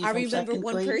anybody I from remember second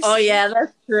one grade? person. Oh yeah,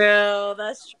 that's true.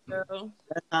 That's true.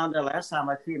 That's not the last time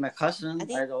I see my cousin I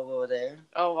think right over there.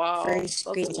 Oh wow, first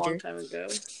that's grade a long teacher. time ago.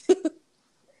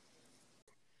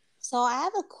 So I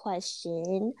have a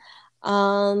question.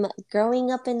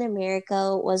 Growing up in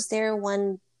America, was there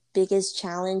one biggest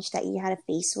challenge that you had to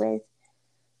face with?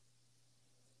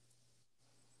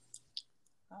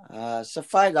 It's a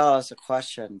 $5 a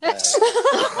question, but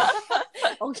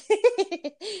Okay.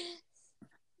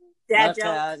 Dad okay,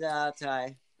 jokes. I'll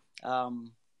try.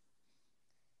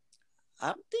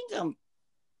 I think I'm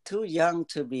too young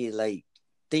to be like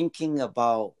thinking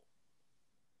about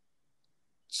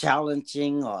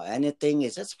challenging or anything.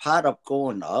 It's just part of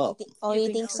growing up. You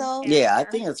think so? Yeah, I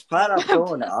think it's part of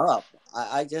growing up.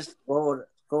 I just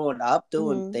growing up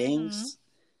doing Mhm. things.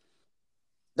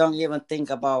 Don't even think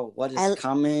about what is I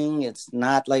coming. It's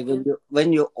not like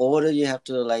when you're older, you have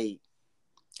to like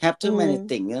have too many mhm.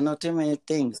 things. Too many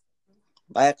things.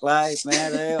 Black Lives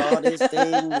Matter, all these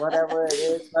things, whatever it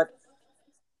is. But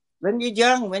when you're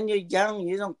young,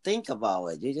 you don't think about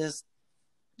it. You just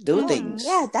do things.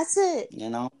 Yeah, that's it.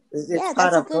 It's Yeah, part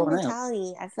that's a of good growing up.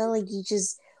 mentality. I feel like you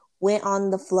just went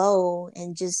on the flow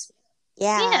and just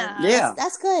Yeah. Yeah.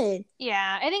 that's good.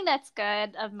 Yeah, I think that's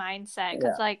good of mindset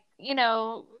because, Yeah. like,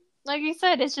 like you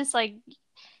said, it's just like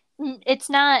it's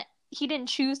not. He didn't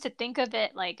choose to think of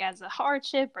it like as a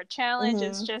hardship or challenge.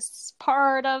 It's Mhm. just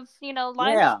part of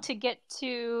life Yeah. to get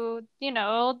to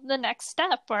the next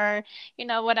step or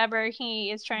whatever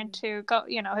he is trying to go.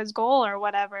 His goal or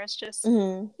whatever. It's just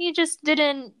Mhm. he just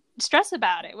didn't stress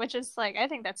about it, which is like I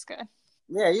think that's good.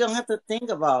 Yeah, you don't have to think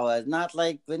about it. Not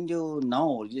like when you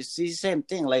see the same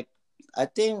thing. Like I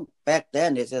think back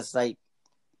then it's just like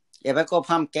if I go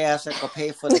pump gas, I go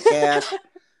pay for the gas.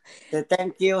 Say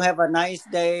thank you, have a nice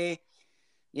day.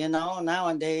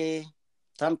 Nowadays,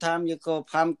 sometimes you go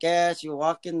pump gas, you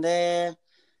walk in there,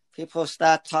 people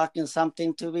start talking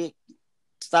something to me,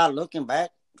 start looking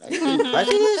back. Are you being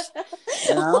prejudiced?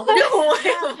 No,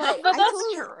 Yeah, But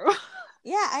that's true.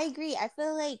 Yeah, I agree. I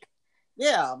feel like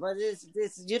Yeah, but it's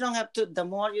you don't have to. The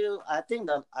more I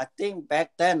think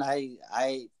back then I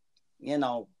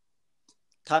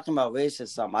talking about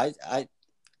racism.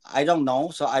 I don't know,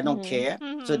 so I don't care.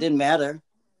 So it didn't matter.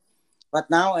 But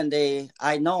now and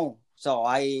I know, so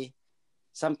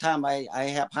sometimes I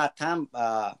have hard time.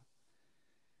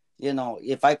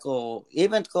 If I go,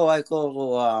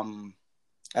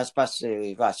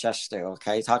 especially Rochester.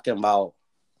 Okay, talking about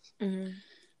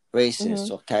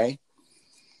racist. Okay,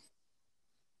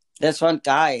 there's one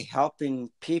guy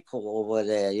helping people over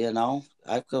there.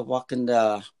 I could walk in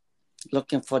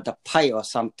looking for the pie or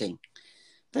something.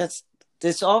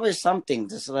 There's always something.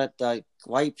 Just that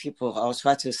white people always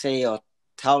try to say or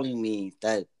telling me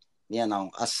that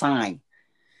a sign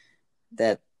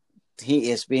that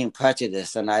he is being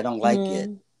prejudiced, and I don't like it.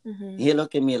 He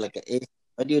look at me like,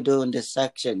 what do you do in this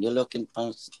section? You're looking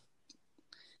for,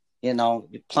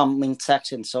 the plumbing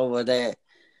sections over there,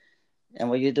 and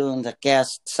what you do in the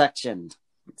gas section,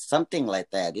 something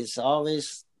like that. It's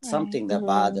always something that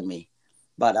bothers me.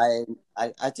 But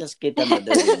I just give them a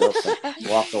dirty look and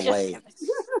walk away.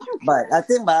 But I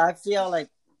feel like,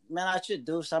 man, I should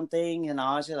do something.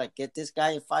 I should get this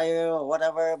guy fired or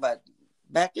whatever. But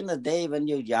back in the day when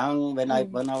you're young, when I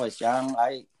was young,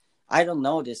 I don't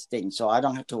know this thing, so I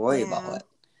don't have to worry about it.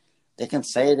 They can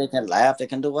say, they can laugh, they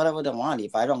can do whatever they want.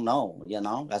 If I don't know,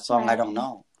 that's all I don't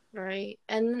know. Right.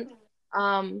 And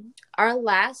our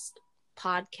last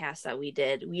podcast that we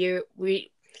did,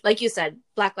 we like you said,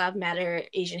 Black Lives Matter,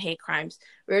 Asian hate crimes.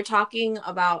 We were talking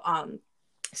about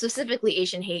specifically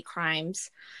Asian hate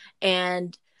crimes,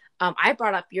 and I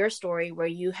brought up your story where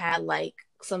you had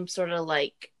some sort of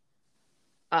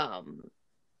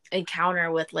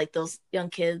encounter with those young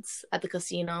kids at the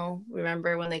casino.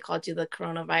 Remember when they called you the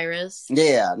coronavirus?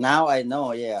 Yeah, now I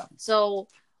know. Yeah. So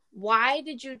why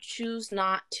did you choose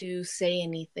not to say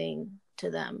anything to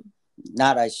them?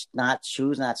 Not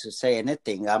choose not to say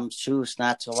anything. I'm choose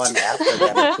not to run after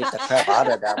them and beat the crap out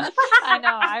of them. I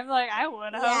know. I'm like, I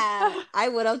would have. Yeah, I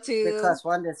would have too. Because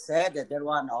when they said that, they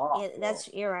run off. Yeah,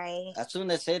 you're right. As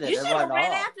soon as they say that, you they run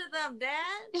ran off. after them, Dad.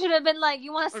 You should have been like,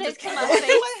 you want to say it to my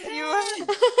face?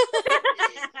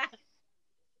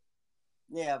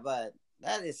 Yeah, but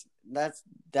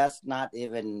that's not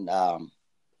even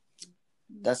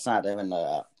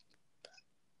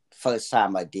first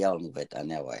time I dealing with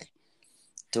anyway.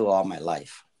 Through all my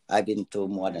life, I've been through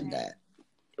more than that.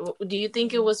 Do you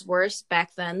think it was worse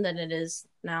back then than it is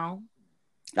now?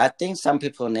 I think some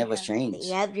people never change.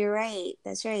 Yeah, you're right.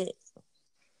 That's right.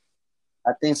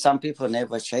 I think some people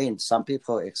never change. Some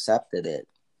people accepted it.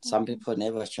 Some people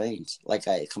never change. Like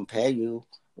I compare you,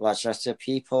 Rochester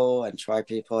people and Troy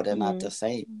people, they're not the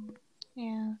same.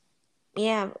 Yeah.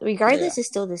 Yeah. Regardless, it's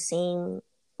still the same.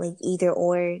 Either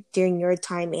or during your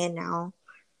time and now.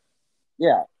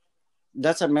 Yeah.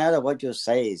 Doesn't matter what you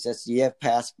say. It's just years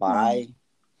pass by.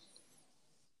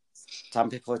 Some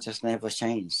people just never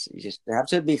change. They have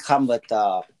to become with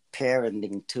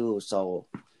parenting too. So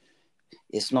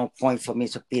it's no point for me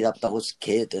to beat up those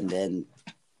kids and then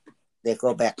they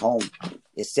go back home.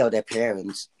 It's still their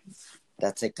parents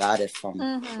that they got it from.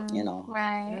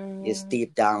 Right. It's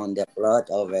deep down in their blood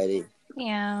already.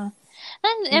 Yeah.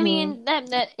 And I mean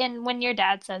that and when your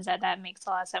dad says that makes a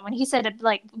lot of sense. When he said it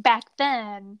back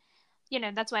then,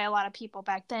 that's why a lot of people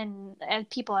back then,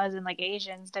 people as in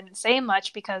Asians, didn't say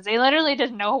much because they literally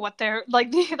didn't know what the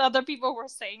other people were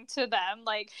saying to them.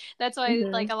 That's why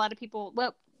a lot of people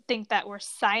think that we're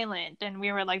silent and we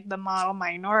were the model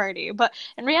minority. But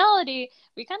in reality,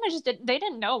 we kind of just they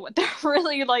didn't know what they're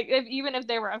really even if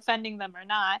they were offending them or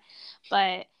not.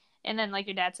 But and then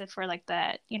your dad said for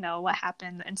that, what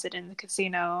happened, the incident in the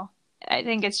casino, I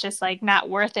think it's just not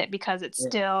worth it because it's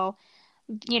still,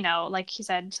 like he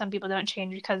said, some people don't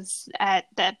change because at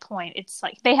that point it's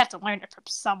they have to learn it from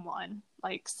someone.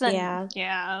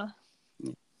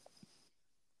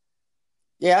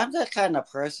 Yeah, I'm that kind of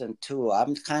person too.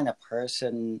 I'm the kind of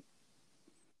person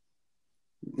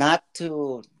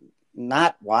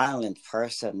not violent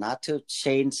person, not to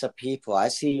change the people. I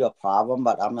see your problem,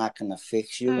 but I'm not gonna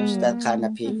fix you. That kind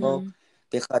of people,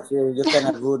 because you're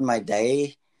gonna ruin my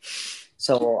day.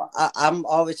 So I'm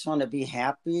always want to be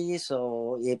happy.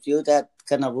 So if you're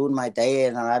gonna ruin my day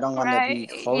and I don't want to be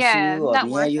close to you or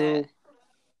near you,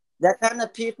 that kind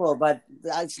of people. But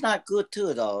it's not good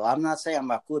too, though. I'm not saying I'm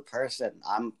a good person.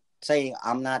 I'm saying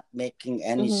I'm not making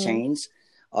any change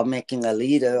or making a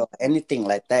leader or anything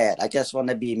like that. I just want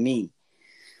to be me.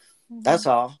 That's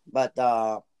all. But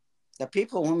the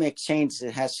people who make change,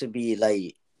 it has to be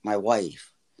my wife.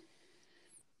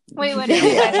 Wait, what do you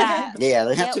mean by that? Yeah,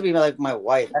 they have to be like my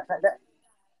wife.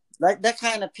 That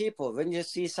kind of people. When you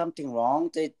see something wrong,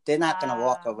 they're not gonna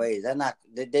walk away. They're not.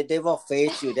 They will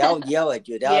face you. They'll yell at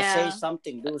you. They'll say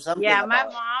something. Do something. Yeah, my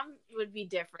mom would be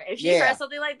different. If she heard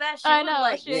something like that, she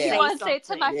would she wants to say it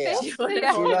to my face. She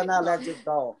will not let you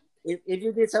go. if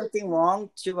you did something wrong,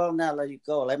 she will not let you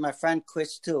go. Like my friend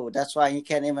Chris too. That's why he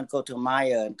can't even go to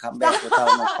Maya and come back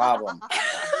without no problem.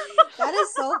 That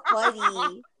is so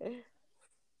funny.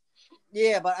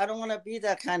 Yeah, but I don't want to be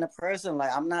that kind of person.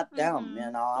 Like I'm not them,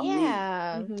 Mhm. I'm me.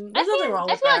 Yeah. There's I nothing wrong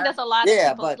I with feel like that. that's a lot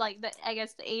Yeah, of people, but like I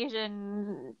guess the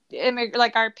Asian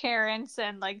like our parents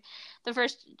and like the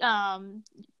first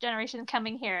generation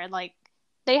coming here, like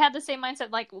they have the same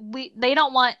mindset. Like they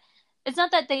don't want. It's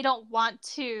not that they don't want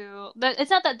to, but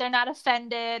it's not that they're not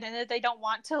offended and that they don't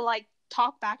want to like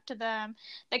talk back to them.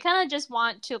 They kind of just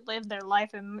want to live their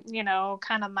life and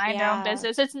kind of mind their own Yeah.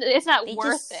 business. It's not They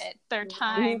worth just it, their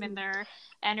time and their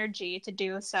energy to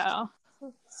do so.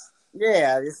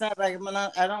 yeah, it's not like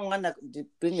I don't want to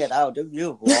bring it out.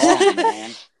 You're wrong,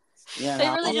 man. They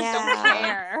really just don't Yeah.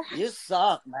 care. You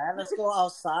suck, man. Let's go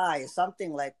outside,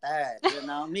 something like that.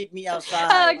 Meet me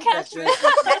outside. Catch me,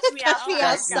 Catch me Catch me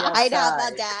outside. outside. How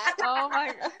about that? Oh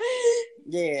my god.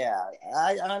 Yeah,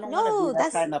 I don't want to No, be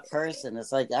that kind of person.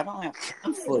 It's like I don't have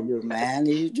time for you, man.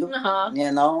 You do, Uh-huh.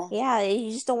 Yeah,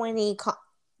 you just don't want any.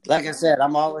 Like I said,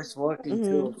 I'm always working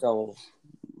too, Mm-hmm. so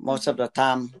most of the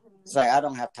time it's like I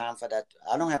don't have time for that.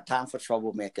 I don't have time for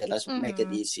troublemaker. Let's make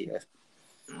it easier.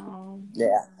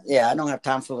 Yeah, I don't have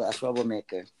time for a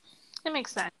troublemaker. It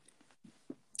makes sense.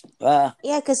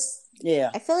 Yeah, because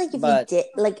Yeah, I feel like if you did,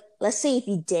 like, let's say if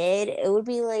you did, it would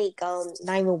be like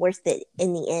not even worth it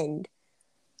in the end.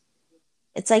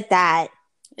 It's like that.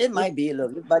 it might be a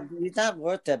little bit, but it's not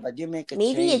worth it. But you make a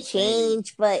Maybe a change,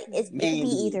 change, but it could be maybe.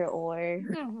 either or.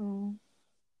 Mm-hmm.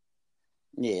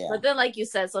 Yeah, But then, like you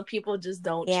said, some people just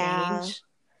don't change.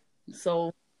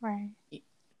 So Right.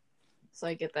 So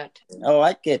I get that too. Oh,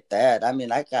 I get that. I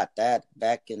mean, I got that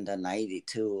back in the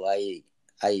 '92.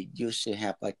 I used to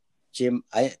have a gym.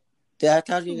 Did I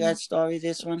tell you guys story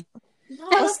this one? No,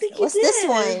 I don't think you What's did. this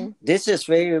one? This is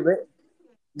very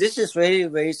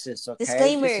racist. Okay,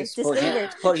 Disclaimer. This is Disclaimer.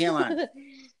 Put him on.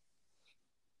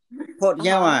 Put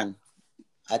him on.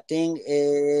 I think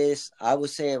is I would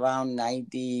say around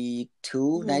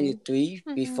 92, 93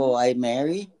 before I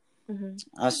married.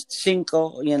 I was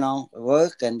single,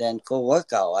 work and then go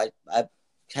work out. I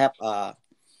have a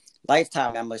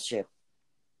lifetime membership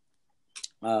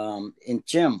in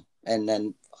gym, and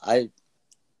then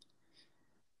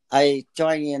I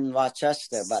joined in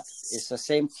Rochester, but it's the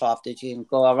same club that you can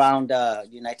go around the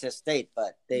United States,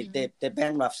 but they're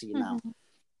bankruptcy now.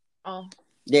 Oh.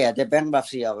 Yeah, they're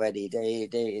bankruptcy already.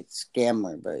 They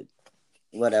scammer, but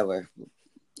whatever.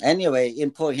 Anyway,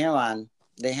 in Port Huron,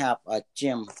 they have a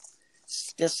gym.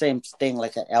 It's the same thing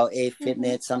like a LA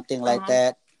Fitness, something like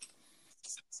that.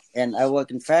 And I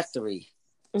work in factory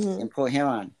in Port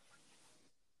Huron.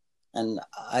 And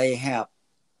I have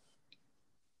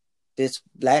this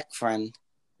black friend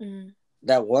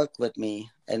that worked with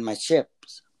me in my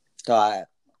shifts. So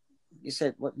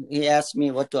he asked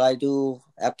me, what do I do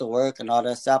after work and all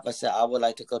that stuff? I said, I would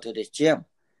like to go to this gym,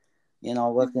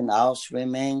 working out,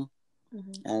 swimming,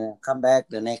 and come back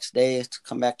the next day to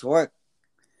come back to work.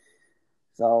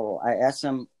 So I asked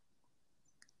him,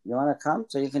 you want to come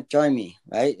so you can join me,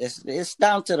 right? It's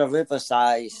down to the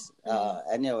riverside.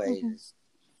 Anyway,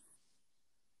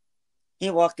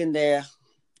 he walked in there.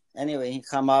 Anyway, he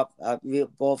come up. We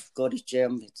both go to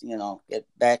gym, get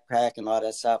backpack and all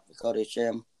that stuff. We go to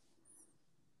gym.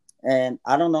 And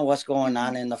I don't know what's going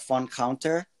on in the front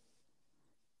counter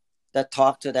that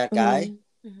talked to that guy.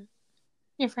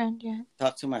 Your friend, yeah.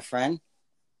 Talk to my friend.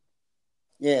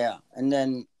 Yeah. And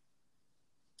then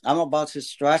I'm about to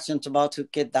stretch and about to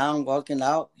get down, walking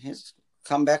out. He's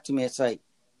come back to me. It's like,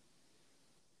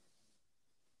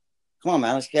 come on,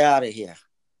 man, let's get out of here.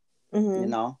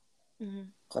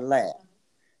 Collect.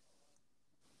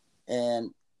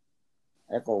 And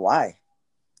I go, why?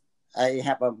 I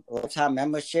have a lifetime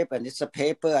membership, and it's a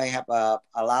paper. I have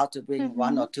allowed to bring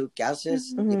 1 or 2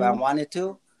 gases if I wanted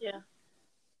to. Yeah.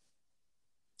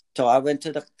 So I went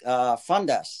to the front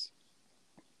desk.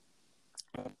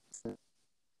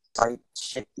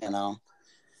 Shit,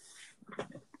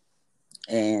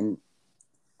 and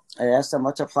I asked them,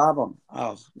 what's the problem?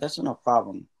 Oh, there's no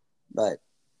problem, but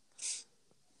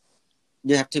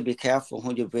you have to be careful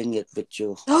who you bring it with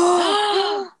you.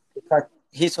 Because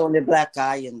he's the only black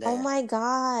guy in there. Oh my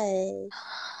god!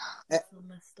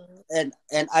 And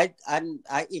I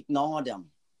ignore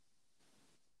them.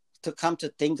 To come to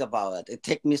think about it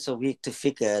takes me a week to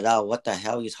figure it out. What the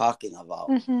hell you talking about?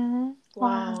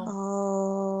 Wow.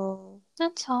 Oh.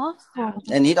 That's awful.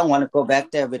 And he don't want to go back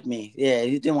there with me. Yeah,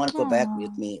 he didn't want to go back Aw.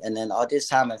 with me. And then all this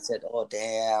time I said, "Oh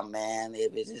damn, man!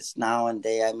 If it is now and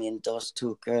then, I mean, those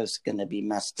two girls gonna be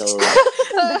messed up."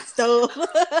 That's dope.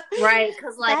 Right,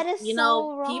 because like That is so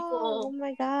people, wrong. Oh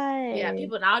my god. yeah,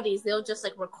 people nowadays they'll just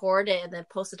like record it and then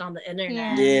post it on the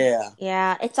internet. Yeah.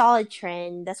 Yeah, it's all a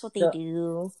trend. That's what they So-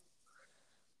 do.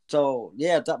 So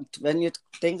yeah, when you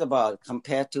think about it,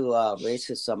 compared to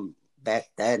racism back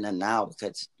then and now,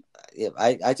 because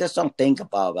I just don't think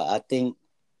about it. I think,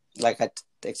 like I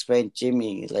explained,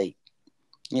 Jimmy, like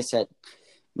he said,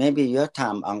 maybe your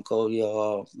time,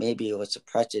 Uncle, maybe it was a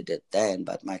prejudice then,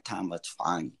 but my time was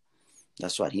fine.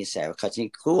 That's what he said, because he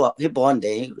grew up, he born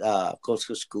there, he goes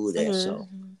to school there,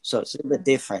 Mhm. so it's a little bit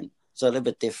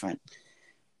different.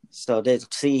 So they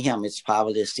see him, it's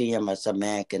probably see him as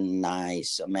American,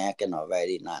 nice American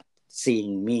already, not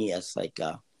seeing me as like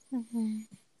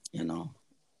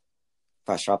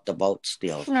fresh off the boat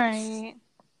still. Right.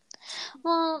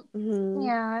 Well, Mhm.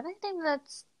 yeah, and I think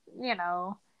that's,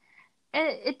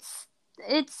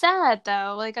 it's sad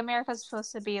though. Like America's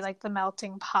supposed to be like the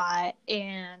melting pot,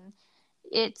 and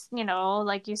it's,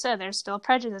 like you said, there's still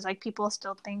prejudice. Like people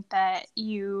still think that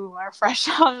you are fresh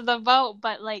out of the boat,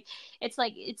 but like it's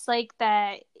like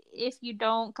that if you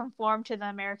don't conform to the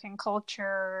American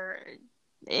culture,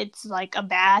 it's like a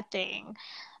bad thing.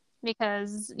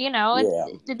 Because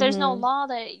there's no Mhm. law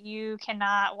that you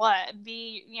cannot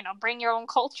bring your own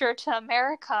culture to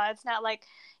America. It's not like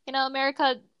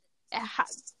America.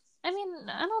 I mean,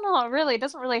 I don't know. Really, it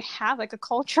doesn't really have like a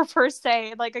culture per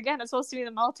se. Like again, it's supposed to be the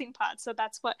melting pot, so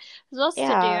that's what it's supposed to do.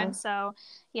 Yeah. And so,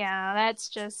 yeah, that's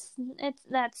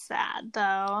sad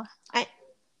though.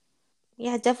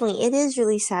 Yeah, definitely. It is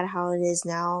really sad how it is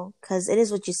now, because it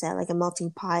is what you said, like a melting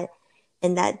pot,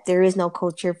 and that there is no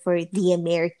culture for the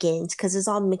Americans, because it's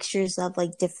all mixtures of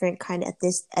like different kind of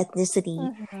ethnicity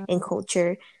and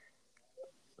culture.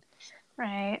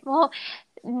 Right. Well,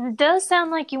 it does sound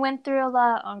like you went through a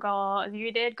lot, Uncle.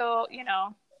 You did go,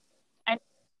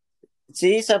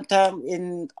 See, sometimes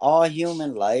in all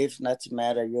human life, not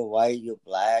matter you're white, you're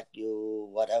black, you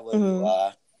whatever you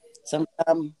are,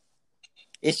 sometimes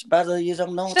it's better you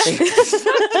don't know things.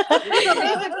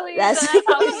 Basically, That's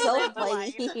how he so lived funny.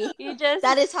 life.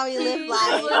 That is how he lived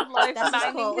life. That's his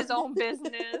minding quote. his own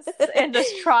business and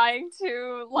just trying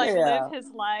to Yeah. live his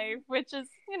life, which is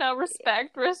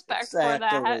respect for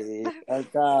that. Exactly.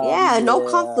 Yeah, no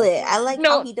conflict. I like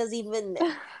No. how he doesn't even.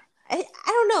 I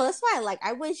don't know. That's why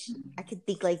I wish I could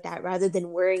think like that rather than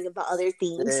worrying about other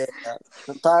things. Yeah.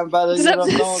 Sometimes better you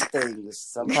don't know things.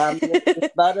 Sometimes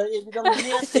it's better if you don't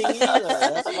hear things either.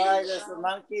 That's why there's a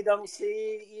monkey don't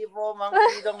see evil,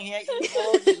 monkey don't hear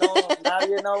evil. Now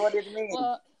you know what it means.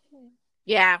 Well,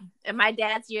 Yeah, and my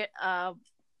dad's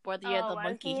brother year the was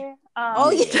monkey. he?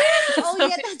 Oh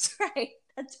yeah, that's right.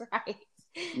 That's right.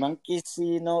 Monkey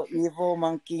see no evil,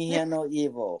 monkey hear no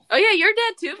evil. Oh yeah, your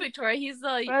dad too, Victoria. He's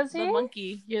the Was he?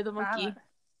 monkey. You're the monkey.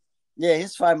 Yeah,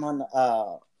 he's 5 months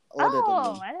older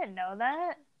than me. I didn't know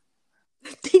that.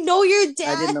 They know your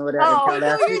dad. I didn't know that Oh, until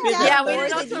last week. Yeah, we more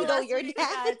didn't than know you know last your week. dad.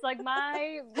 Yeah, it's like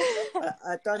my.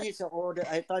 I thought he's older.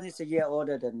 I thought he's a year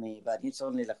older than me, but he's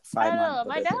only like I 5 don't months. know.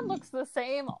 My older dad than me. looks the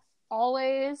same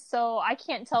always, so I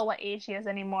can't tell what age he is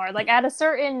anymore. Like at a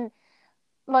certain,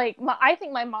 I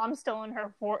think my mom's still in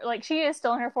her she is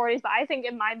still in her 40s, but I think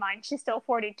in my mind she's still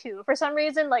 42. For some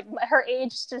reason, like her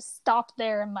age just stopped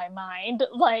there in my mind.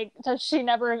 Like she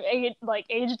never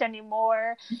aged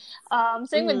anymore.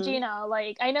 Same with Gina.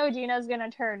 Like I know Gina's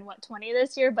gonna turn 20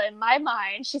 this year, but in my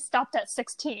mind she stopped at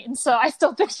 16. So I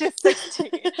still think she's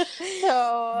 16.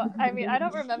 So I mean I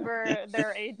don't remember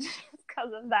their age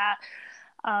because of that.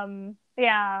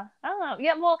 Yeah, I don't know.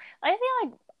 Yeah, well, I feel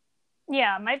like.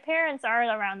 Yeah, my parents are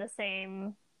around the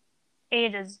same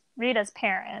age as Rita's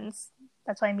parents.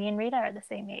 That's why me and Rita are the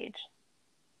same age.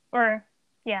 Or,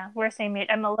 yeah, we're same age.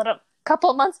 I'm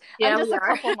couple months. Yeah, I'm just we a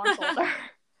are. couple months older.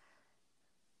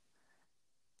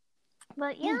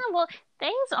 But yeah, well,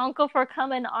 thanks, Uncle, for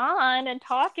coming on and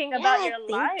talking about your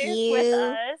life with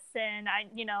us, and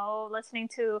listening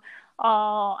to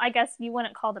all. I guess you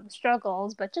wouldn't call them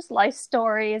struggles, but just life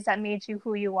stories that made you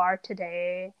who you are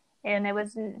today. And it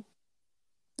was.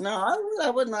 No, I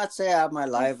would not say my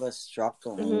life was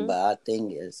struggling, but I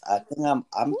think I'm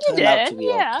You turned out did, to be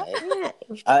yeah. okay.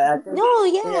 I think,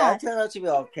 yeah. I turned out to be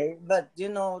okay. But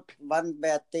one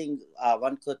bad thing,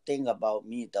 one good thing about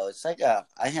me though, it's like I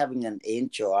having an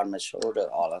angel on my shoulder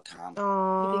all the time.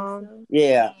 Aww. You think so?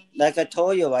 Yeah, like I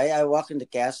told you, right? I walk in the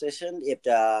gas station. If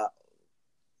the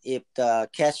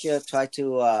cashier try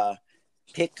to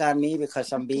pick on me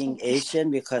because I'm being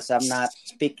Asian, because I'm not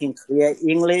speaking clear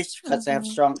English, because I have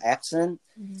strong accent.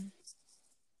 Mm-hmm.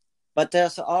 But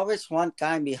there's always one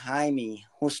guy behind me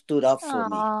who stood up for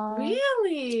me.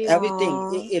 Really? Everything.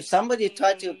 Aw. If somebody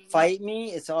tried to fight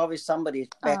me, it's always somebody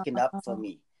backing up for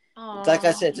me. Like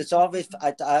I said, it's always,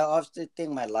 I often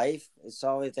think my life, it's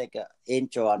always like an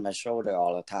angel on my shoulder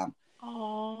all the time.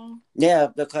 Oh. Yeah,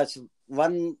 because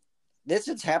this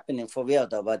is happening for real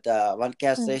though, but one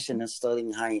gas station in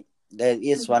Sterling Heights, there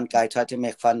is one guy tried to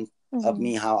make fun of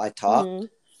me how I talk.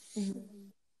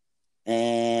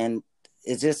 And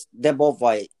it's just, they're both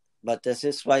white, but there's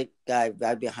this white guy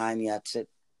right behind me. I said,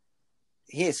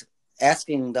 he's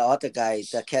asking the other guy,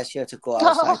 the cashier, to go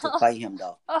outside to fight him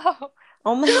though.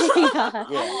 Oh my god.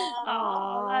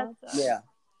 Yeah. That's Yeah.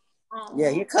 Yeah,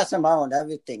 he cuts him out and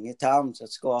everything. He tells him,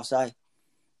 just go outside.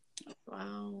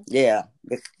 Wow. Yeah,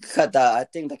 because I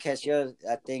think the cashier,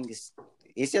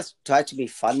 he's just trying to be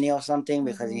funny or something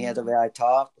because he hears the way I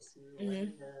talk.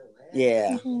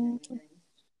 Yeah.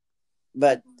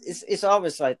 But it's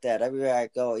always like that everywhere I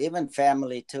go, even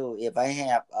family too. If I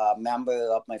have a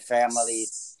member of my family,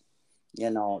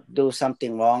 do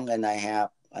something wrong, and I have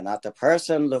another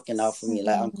person looking out for me,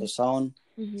 like Uncle Son.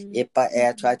 If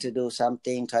I try to do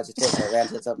something, try to take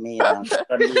advantage of me, and Uncle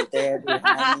Son be there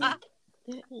behind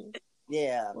me.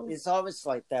 Yeah, it's always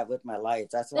like that with my life.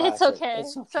 That's why it's I said, okay.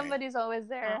 it's okay. Somebody's always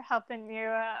there helping you.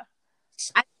 I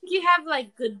think you have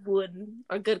like good wood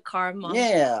or good karma.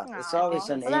 Yeah, it's always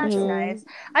an angel. That's nice.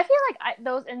 I feel like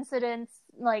those incidents,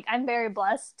 like I'm very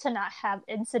blessed to not have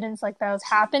incidents like those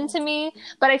happen to me.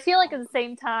 But I feel like at the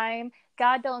same time,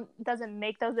 God doesn't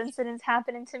make those incidents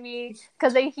happening to me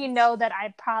because He know that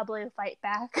I'd probably fight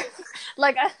back.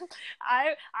 Like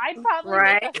I'd probably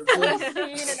make a full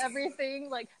scene and everything.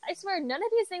 Like I swear, none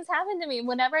of these things happen to me.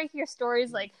 Whenever I hear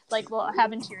stories like what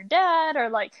happened to your dad or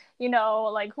like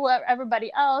whoever,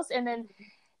 everybody else, and then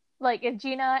like if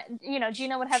Gina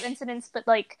would have incidents, but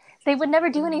like they would never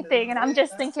do anything, and I'm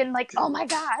just thinking like, oh my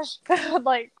gosh,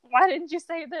 like why didn't you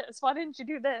say this? Why didn't you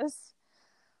do this?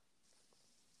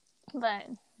 But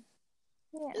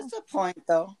yeah, it's a point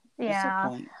though. Yeah, it's a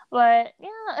point. But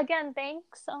yeah, again,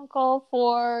 thanks, Uncle,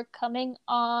 for coming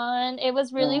on. It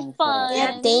was really fun.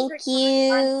 Yeah, thank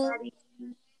you.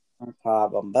 No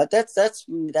problem. But that's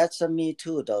a me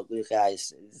too, though, you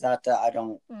guys. It's not that I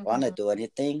don't want to do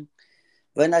anything.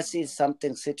 When I see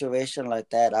something situation like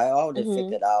that, I already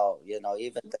figured out.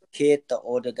 Even the kid, the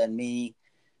older than me,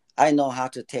 I know how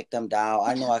to take them down.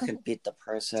 I know I can beat the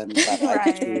person, but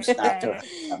I choose not to hurt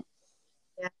them.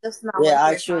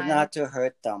 I choose not to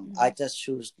hurt them. I just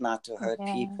choose not to hurt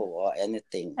people or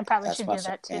anything. I probably as should much do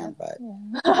that as I can,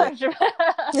 too.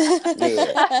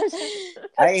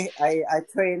 I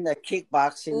train the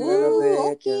kickboxing a little bit.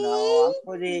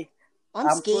 Okay. I'm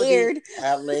scared.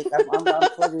 I'm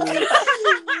pretty.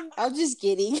 I'm just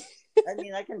kidding. I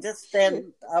mean, I can just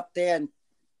stand up there and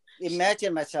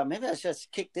imagine myself. Maybe I should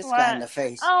kick this guy in the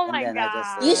face. Oh my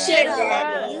god! You should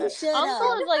have. You should have.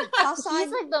 Uncle is like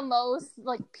he's like the most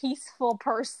like peaceful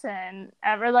person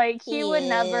ever. Like he would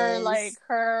never like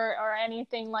hurt or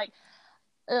anything. Like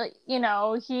I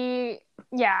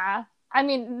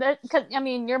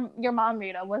mean, your mom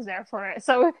Rita was there for it,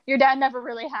 so your dad never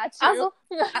really had to. I was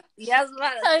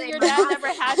about to say, your dad never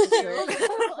had to.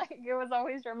 Like it was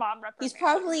always your mom reprimanding. He's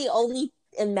probably only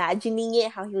imagining it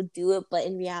how he'll do it, but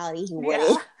in reality he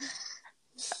wouldn't.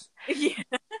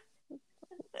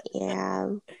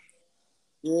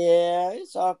 Yeah,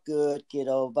 it's all good,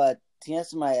 kiddo. But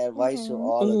here's my advice to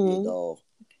all of you, though.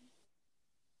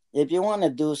 If you want to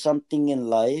do something in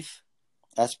life,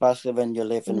 especially when you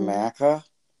live in America,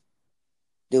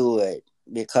 do it,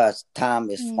 because time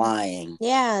is flying.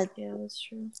 Yeah, that's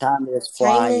true. Time is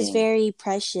flying. Time is very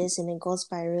precious, and it goes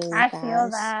by really fast. I feel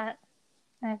that.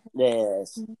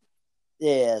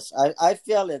 Yes. I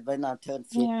feel it when I turned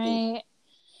 50. Right.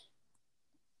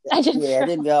 I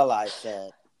didn't realize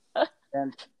that.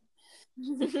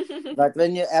 But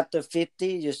when you're after 50,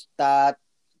 you start,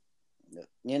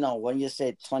 when you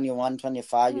say 21,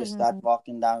 25, you start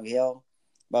walking downhill.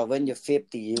 But when you're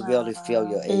 50, you really feel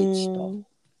your age, though.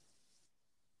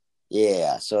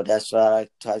 Yeah, so that's why I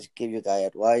try to give you guys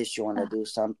advice. You want to do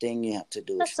something, you have to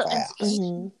do it fast.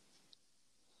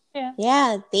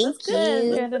 Yeah, thank you.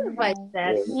 Good advice,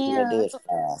 Daddy. You do it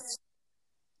fast.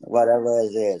 Whatever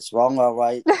it is, wrong or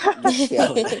right, you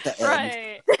feel it at the end.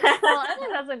 Right. Well, I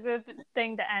think that's a good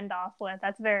thing to end off with.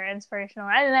 That's very inspirational,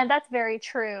 and that's very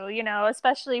true.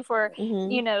 Especially for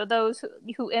those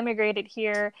who immigrated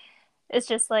here. it's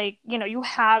just like, you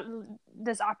have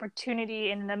this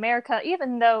opportunity in America,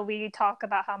 even though we talk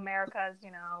about how America is,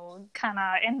 kind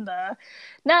of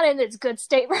not in its good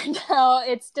state right now.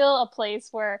 It's still a place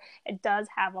where it does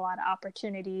have a lot of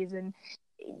opportunities and,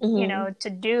 to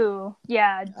do,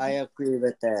 yeah. I agree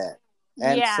with that.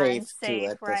 And safe too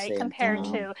at the right? same Compared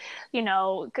time. to,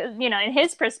 in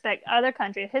his perspective, other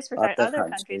countries, other countries.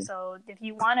 country. So if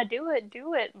you want to do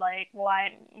it. Like,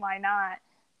 why not?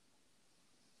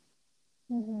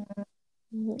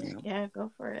 Yeah,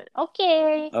 go for it.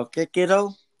 Okay. Okay,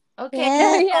 kiddo. Okay,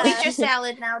 Yeah. go eat your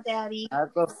salad now, Daddy. I'll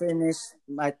go finish.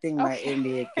 I think my Okay.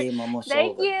 NBA game almost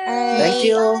Thank over. you. Thank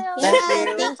you. Yeah, Thank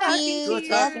you. thank Talking you. to Good you.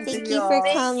 Yeah, talking to thank you you for all.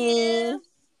 Thank you. coming.